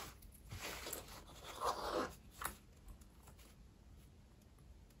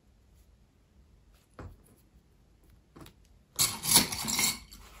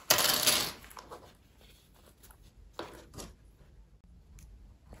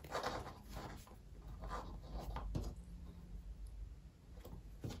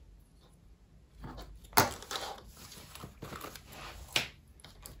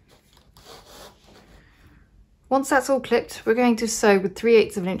 Once that's all clipped, we're going to sew with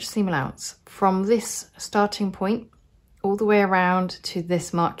 3/8 of an inch seam allowance from this starting point all the way around to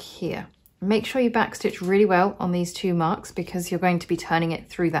this mark here. Make sure you backstitch really well on these 2 marks because you're going to be turning it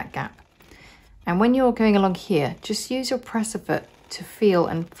through that gap. And when you're going along here, just use your presser foot to feel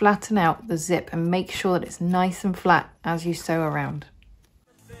and flatten out the zip and make sure that it's nice and flat as you sew around.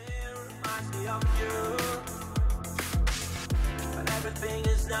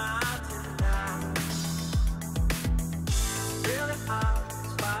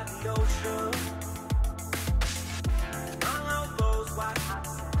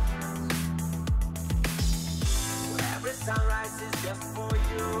 Sunrise is just for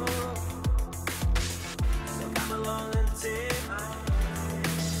you, so come along and take my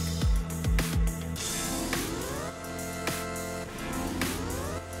hand.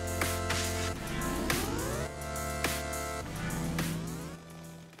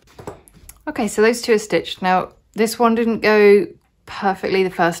 Okay, so those 2 are stitched. Now, this one didn't go perfectly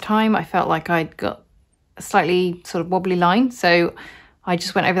the first time. I felt like I'd got a slightly sort of wobbly line, so I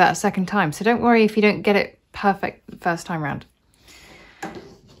just went over that a second time. So don't worry if you don't get it perfect the first time round.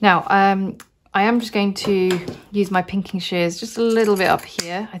 Now, I am just going to use my pinking shears just a little bit up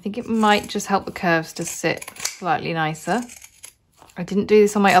here. I think it might just help the curves to sit slightly nicer. I didn't do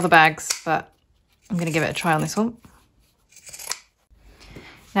this on my other bags, but I'm going to give it a try on this one.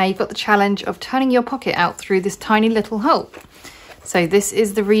 Now you've got the challenge of turning your pocket out through this tiny little hole. So this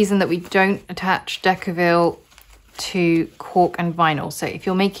is the reason that we don't attach Decoville to cork and vinyl. So if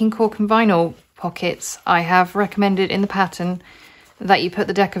you're making cork and vinyl pockets, I have recommended in the pattern that you put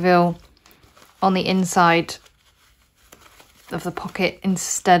the Decoville on the inside of the pocket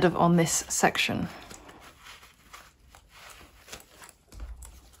instead of on this section.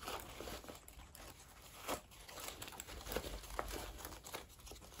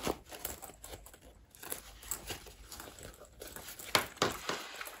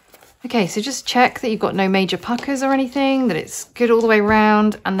 Okay, so just check that you've got no major puckers or anything, that it's good all the way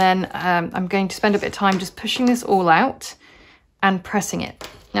around, and then I'm going to spend a bit of time just pushing this all out and pressing it.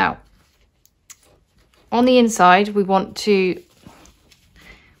 Now, on the inside, we want to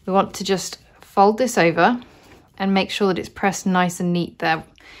just fold this over and make sure that it's pressed nice and neat there,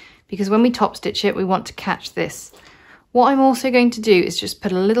 because when we top stitch it, we want to catch this. What I'm also going to do is just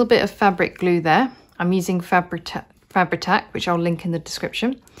put a little bit of fabric glue there. I'm using Fabri-Tac, which I'll link in the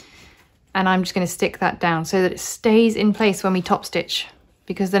description. And I'm just going to stick that down so that it stays in place when we top stitch,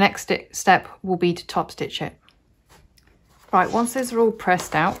 because the next step will be to top stitch it. Right, once those are all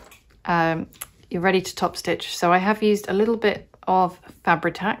pressed out, you're ready to top stitch. So I have used a little bit of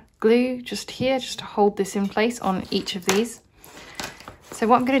Fabri-Tac glue just here, just to hold this in place on each of these. So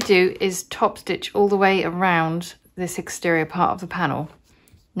what I'm going to do is top stitch all the way around this exterior part of the panel.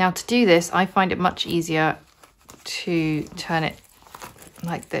 Now to do this, I find it much easier to turn it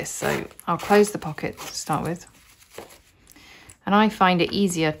like this. So I'll close the pocket to start with, and I find it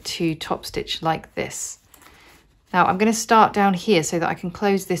easier to top stitch like this. Now I'm going to start down here so that I can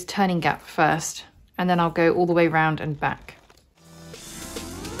close this turning gap first, and then I'll go all the way round and back.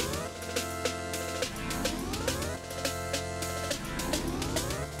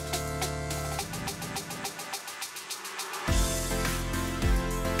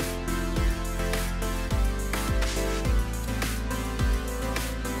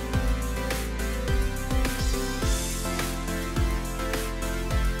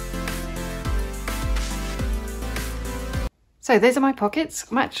 So those are my pockets.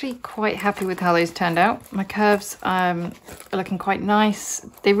 I'm actually quite happy with how those turned out. My curves are looking quite nice.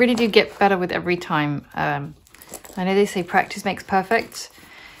 They really do get better with every time. I know they say practice makes perfect.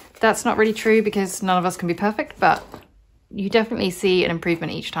 That's not really true because none of us can be perfect, but you definitely see an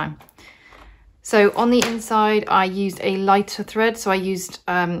improvement each time. So on the inside, I used a lighter thread. So I used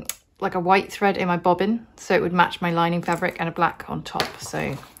like a white thread in my bobbin, so it would match my lining fabric, and a black on top.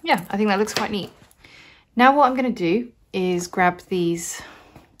 So yeah, I think that looks quite neat. Now what I'm going to do is grab these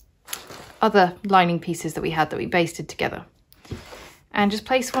other lining pieces that we had that we basted together, and just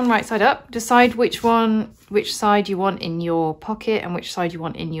place one right side up. Decide which side you want in your pocket and which side you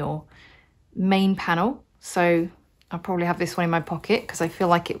want in your main panel. So I'll probably have this one in my pocket because I feel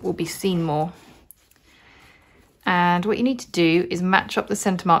like it will be seen more. And what you need to do is match up the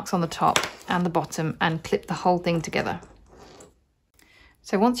center marks on the top and the bottom and clip the whole thing together.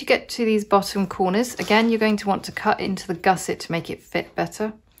 So once you get to these bottom corners, again, you're going to want to cut into the gusset to make it fit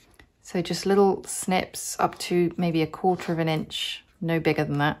better. So just little snips up to maybe 1/4 of an inch, no bigger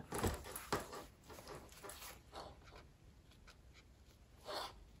than that.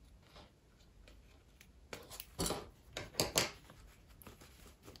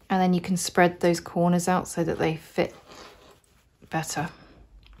 And then you can spread those corners out so that they fit better.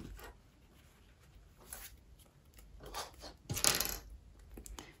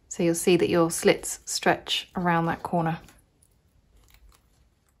 So you'll see that your slits stretch around that corner.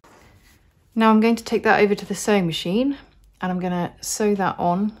 Now I'm going to take that over to the sewing machine and I'm going to sew that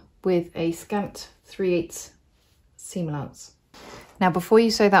on with a scant 3/8 seam allowance. Now before you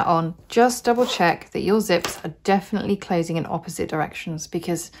sew that on, just double check that your zips are definitely closing in opposite directions,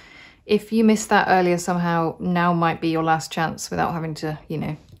 because if you missed that earlier somehow, now might be your last chance without having to, you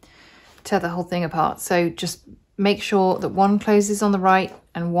know, tear the whole thing apart. So just make sure that one closes on the right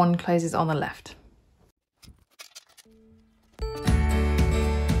and one closes on the left.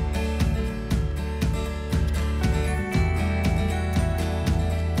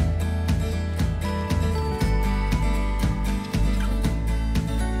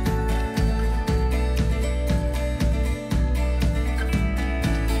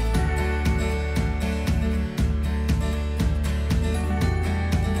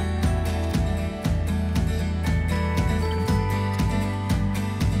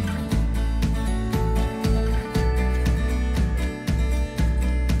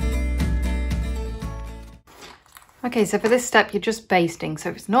 Okay, so for this step, you're just basting. So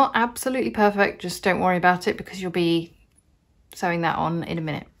if it's not absolutely perfect, just don't worry about it because you'll be sewing that on in a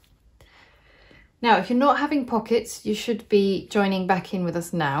minute. Now, if you're not having pockets, you should be joining back in with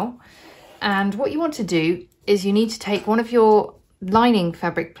us now. And what you want to do is you need to take one of your lining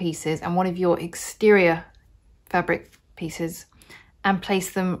fabric pieces and one of your exterior fabric pieces and place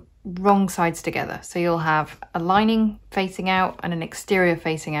them wrong sides together. So you'll have a lining facing out and an exterior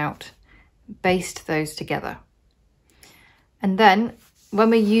facing out. Baste those together. And then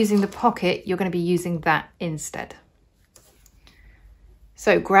when we're using the pocket, you're going to be using that instead.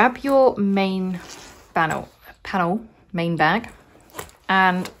 So grab your main main bag,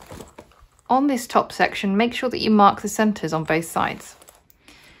 and on this top section, make sure that you mark the centers on both sides.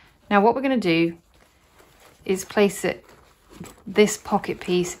 Now what we're going to do is place this pocket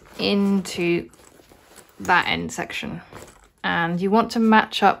piece into that end section. And you want to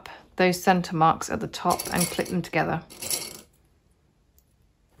match up those center marks at the top and clip them together.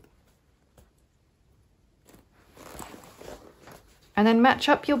 And then match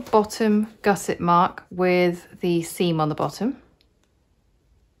up your bottom gusset mark with the seam on the bottom.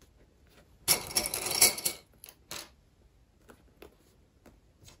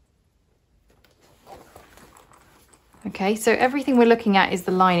 Okay, so everything we're looking at is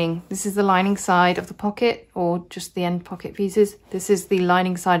the lining. This is the lining side of the pocket, or just the end pocket pieces. This is the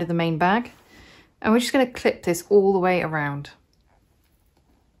lining side of the main bag. And we're just going to clip this all the way around.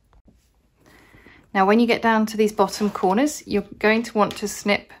 Now, when you get down to these bottom corners, you're going to want to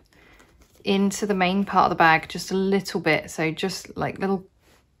snip into the main part of the bag just a little bit. So just like little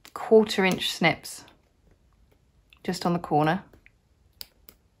 1/4 inch snips just on the corner.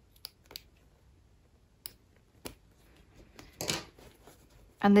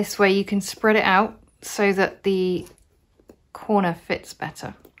 And this way you can spread it out so that the corner fits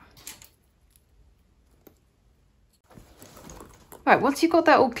better. Right, once you've got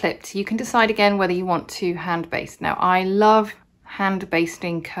that all clipped, you can decide again whether you want to hand baste. Now, I love hand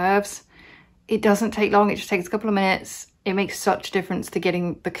basting curves. It doesn't take long, it just takes a couple of minutes. It makes such a difference to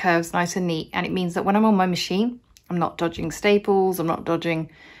getting the curves nice and neat. And it means that when I'm on my machine, I'm not dodging staples, I'm not dodging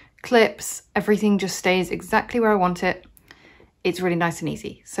clips. Everything just stays exactly where I want it. It's really nice and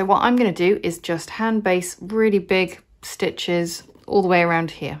easy. So what I'm going to do is just hand baste really big stitches all the way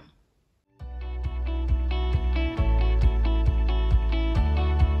around here.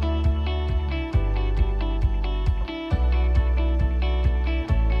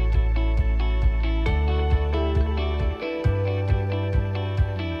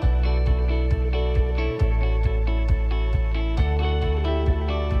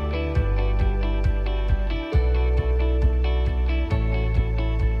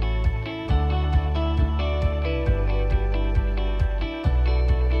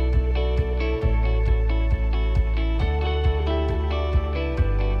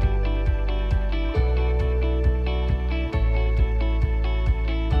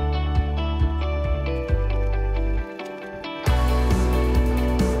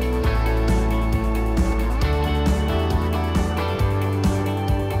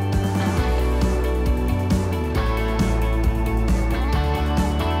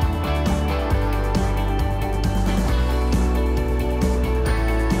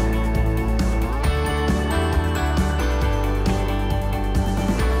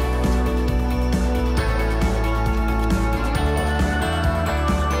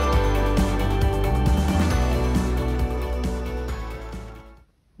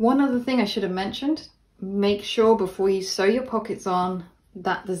 One other thing I should have mentioned, make sure before you sew your pockets on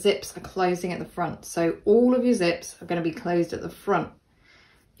that the zips are closing at the front. So all of your zips are going to be closed at the front.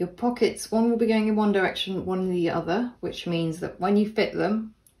 Your pockets, one will be going in one direction, one in the other, which means that when you fit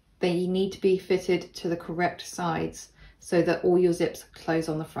them, they need to be fitted to the correct sides so that all your zips close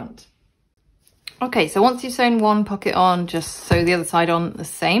on the front. Okay, so once you've sewn one pocket on, just sew the other side on the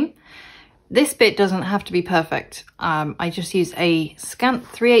same. This bit doesn't have to be perfect. I just used a scant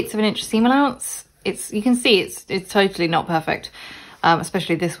 3/8 of an inch seam allowance. You can see it's totally not perfect,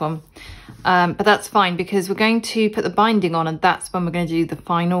 especially this one. But that's fine because we're going to put the binding on and that's when we're going to do the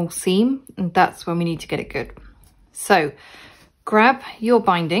final seam and that's when we need to get it good. So grab your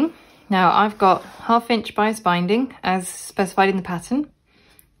binding. Now I've got 1/2 inch bias binding as specified in the pattern.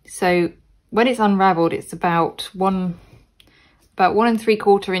 So when it's unraveled, it's about 1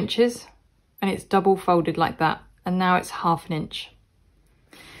 3/4 inches. And it's double folded like that. And now it's 1/2 inch.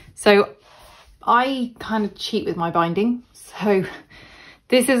 So I kind of cheat with my binding. So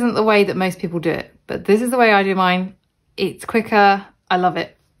this isn't the way that most people do it, but this is the way I do mine. It's quicker, I love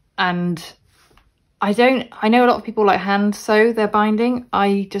it. And I know a lot of people like hand sew their binding.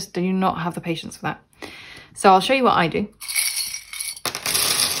 I just do not have the patience for that. So I'll show you what I do.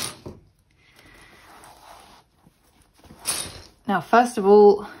 Now, first of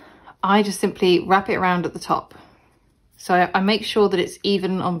all, I just simply wrap it around at the top. So I make sure that it's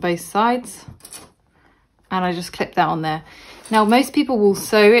even on both sides and I just clip that on there. Now, most people will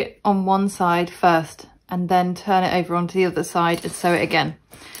sew it on one side first and then turn it over onto the other side and sew it again.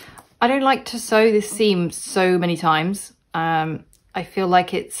 I don't like to sew this seam so many times. I feel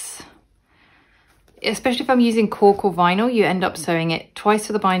like especially if I'm using cork or vinyl, you end up sewing it twice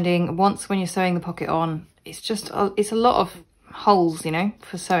for the binding, once when you're sewing the pocket on. It's a lot of holes, you know,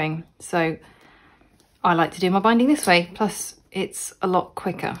 for sewing. So I like to do my binding this way, plus it's a lot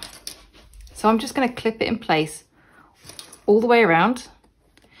quicker. So I'm just going to clip it in place all the way around.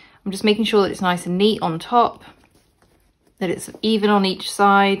 I'm just making sure that it's nice and neat on top, that it's even on each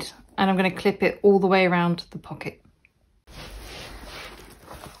side, and I'm going to clip it all the way around the pocket.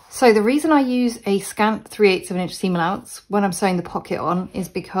 So the reason I use a scant 3/8 of an inch seam allowance when I'm sewing the pocket on is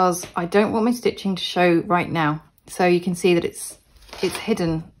because I don't want my stitching to show right now. So you can see that it's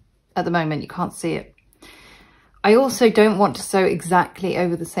hidden at the moment, you can't see it. I also don't want to sew exactly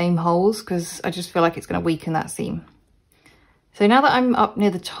over the same holes because I just feel like it's going to weaken that seam. So now that I'm up near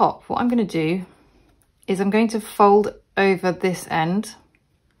the top, what I'm going to do is I'm going to fold over this end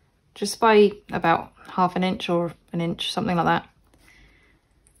just by about 1/2 inch or an inch, something like that,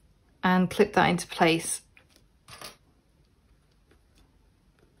 and clip that into place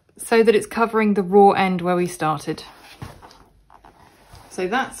so that it's covering the raw end where we started. So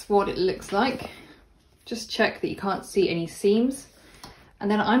that's what it looks like. Just check that you can't see any seams. And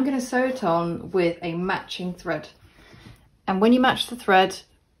then I'm going to sew it on with a matching thread. And when you match the thread,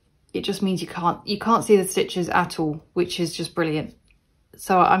 it just means you can't see the stitches at all, which is just brilliant.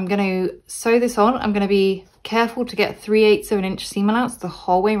 So I'm going to sew this on. I'm going to be careful to get 3/8 of an inch seam allowance the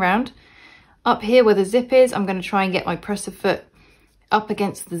whole way around. Up here where the zip is, I'm going to try and get my presser foot up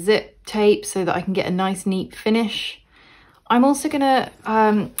against the zip tape so that I can get a nice neat finish. I'm also going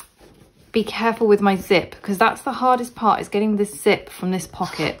to be careful with my zip because that's the hardest part, is getting this zip from this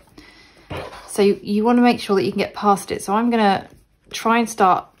pocket. So you want to make sure that you can get past it. So I'm going to try and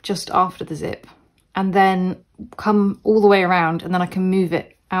start just after the zip and then come all the way around, and then I can move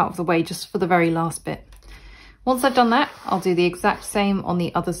it out of the way just for the very last bit. Once I've done that, I'll do the exact same on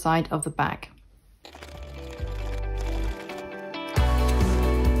the other side of the bag.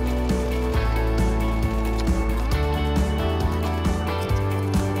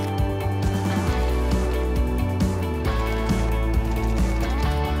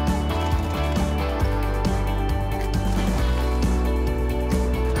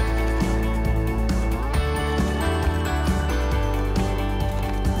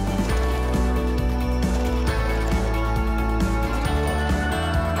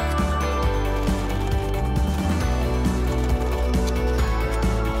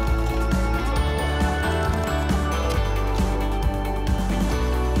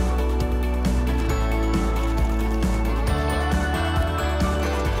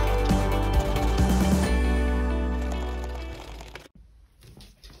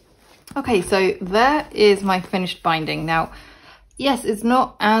 Okay, so there is my finished binding. Now, yes, it's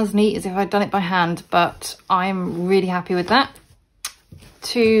not as neat as if I'd done it by hand, but I'm really happy with that.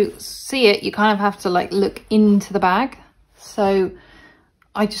 To see it, you kind of have to like look into the bag. So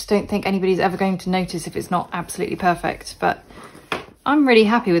I just don't think anybody's ever going to notice if it's not absolutely perfect, but I'm really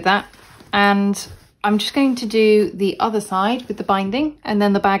happy with that. And I'm just going to do the other side with the binding, and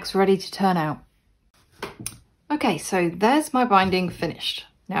then the bag's ready to turn out. Okay, so there's my binding finished.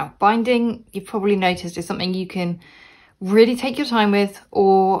 Now, binding, you've probably noticed, is something you can really take your time with,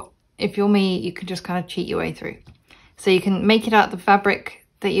 or if you're me, you can just kind of cheat your way through. So you can make it out of the fabric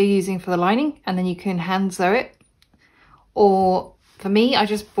that you're using for the lining, and then you can hand sew it. Or for me, I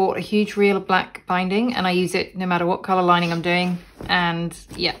just bought a huge reel of black binding and I use it no matter what color lining I'm doing. And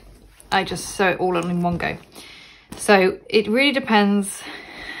yeah, I just sew it all on in one go. So it really depends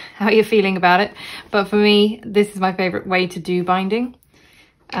how you're feeling about it. But for me, this is my favorite way to do binding.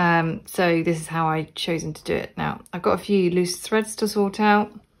 So this is how I've chosen to do it. Now, I've got a few loose threads to sort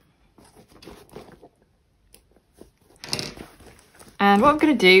out. And what I'm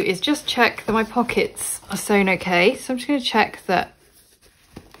going to do is just check that my pockets are sewn okay. So I'm just going to check that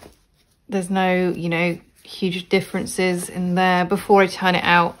there's no, you know, huge differences in there before I turn it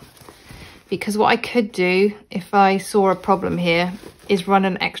out. Because what I could do if I saw a problem here is run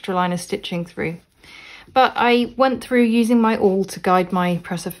an extra line of stitching through. But I went through using my awl to guide my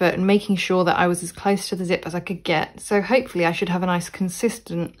presser foot and making sure that I was as close to the zip as I could get. So hopefully I should have a nice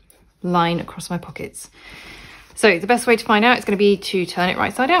consistent line across my pockets. So the best way to find out is going to be to turn it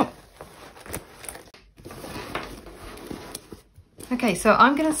right side out. Okay, so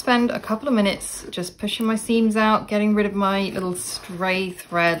I'm going to spend a couple of minutes just pushing my seams out, getting rid of my little stray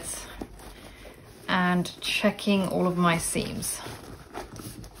threads and checking all of my seams.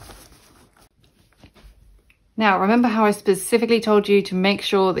 Now, remember how I specifically told you to make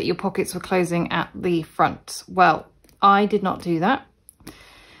sure that your pockets were closing at the front? Well, I did not do that.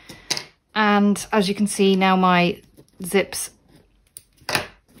 And as you can see now, my zips,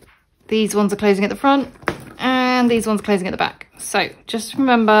 these ones are closing at the front and these ones are closing at the back. So just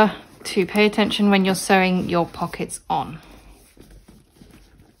remember to pay attention when you're sewing your pockets on.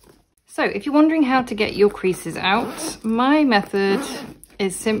 So if you're wondering how to get your creases out, my method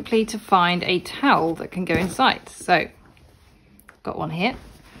is simply to find a towel that can go inside. So got one here.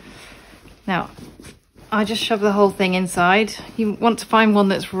 Now, I just shove the whole thing inside. You want to find one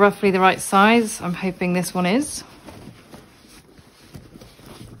that's roughly the right size. I'm hoping this one is.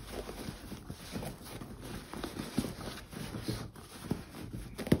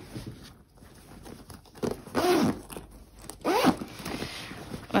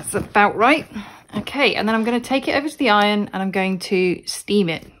 That's about right. Okay, and then I'm going to take it over to the iron and I'm going to steam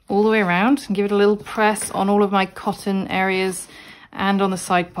it all the way around and give it a little press on all of my cotton areas and on the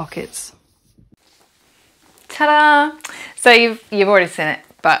side pockets. Ta-da! So you've already seen it,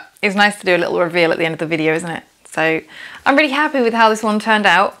 but it's nice to do a little reveal at the end of the video, isn't it? So I'm really happy with how this one turned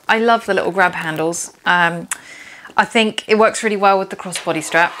out. I love the little grab handles. I think it works really well with the crossbody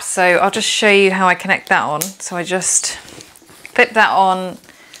strap. So I'll just show you how I connect that on. So I just clip that on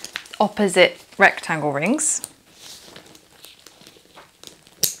opposite rectangle rings.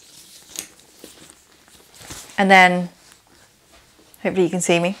 And then, hopefully you can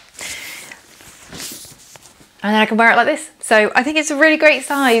see me. And then I can wear it like this. So I think it's a really great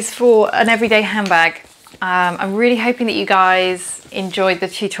size for an everyday handbag. I'm really hoping that you guys enjoyed the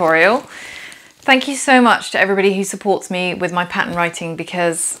tutorial. Thank you so much to everybody who supports me with my pattern writing,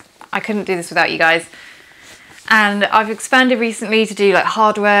 because I couldn't do this without you guys. And I've expanded recently to do like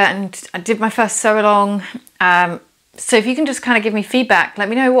hardware, and I did my first sew along. So if you can just kind of give me feedback, let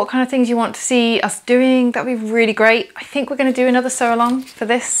me know what kind of things you want to see us doing. That'd be really great. I think we're going to do another sew along for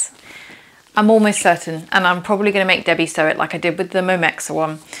this. I'm almost certain, and I'm probably going to make Debbie sew it like I did with the Momexa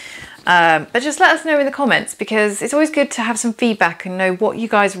one. But just let us know in the comments, because it's always good to have some feedback and know what you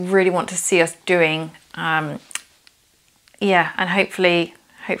guys really want to see us doing. Yeah, and hopefully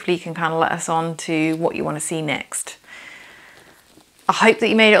you can kind of let us on to what you want to see next. I hope that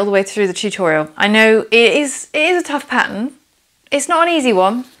you made it all the way through the tutorial. I know it is a tough pattern. It's not an easy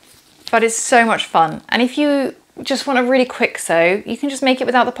one, but it's so much fun. And if you just want a really quick sew, you can just make it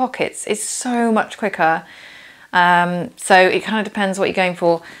without the pockets. It's so much quicker. So it kind of depends what you're going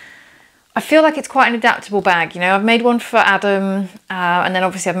for. I feel like it's quite an adaptable bag. You know, I've made one for Adam, and then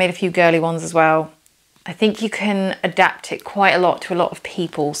obviously I've made a few girly ones as well. I think you can adapt it quite a lot to a lot of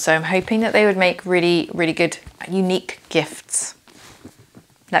people. So I'm hoping that they would make really, really good, unique gifts.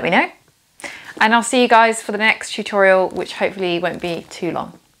 Let me know. And I'll see you guys for the next tutorial, which hopefully won't be too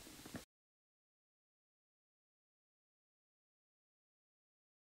long.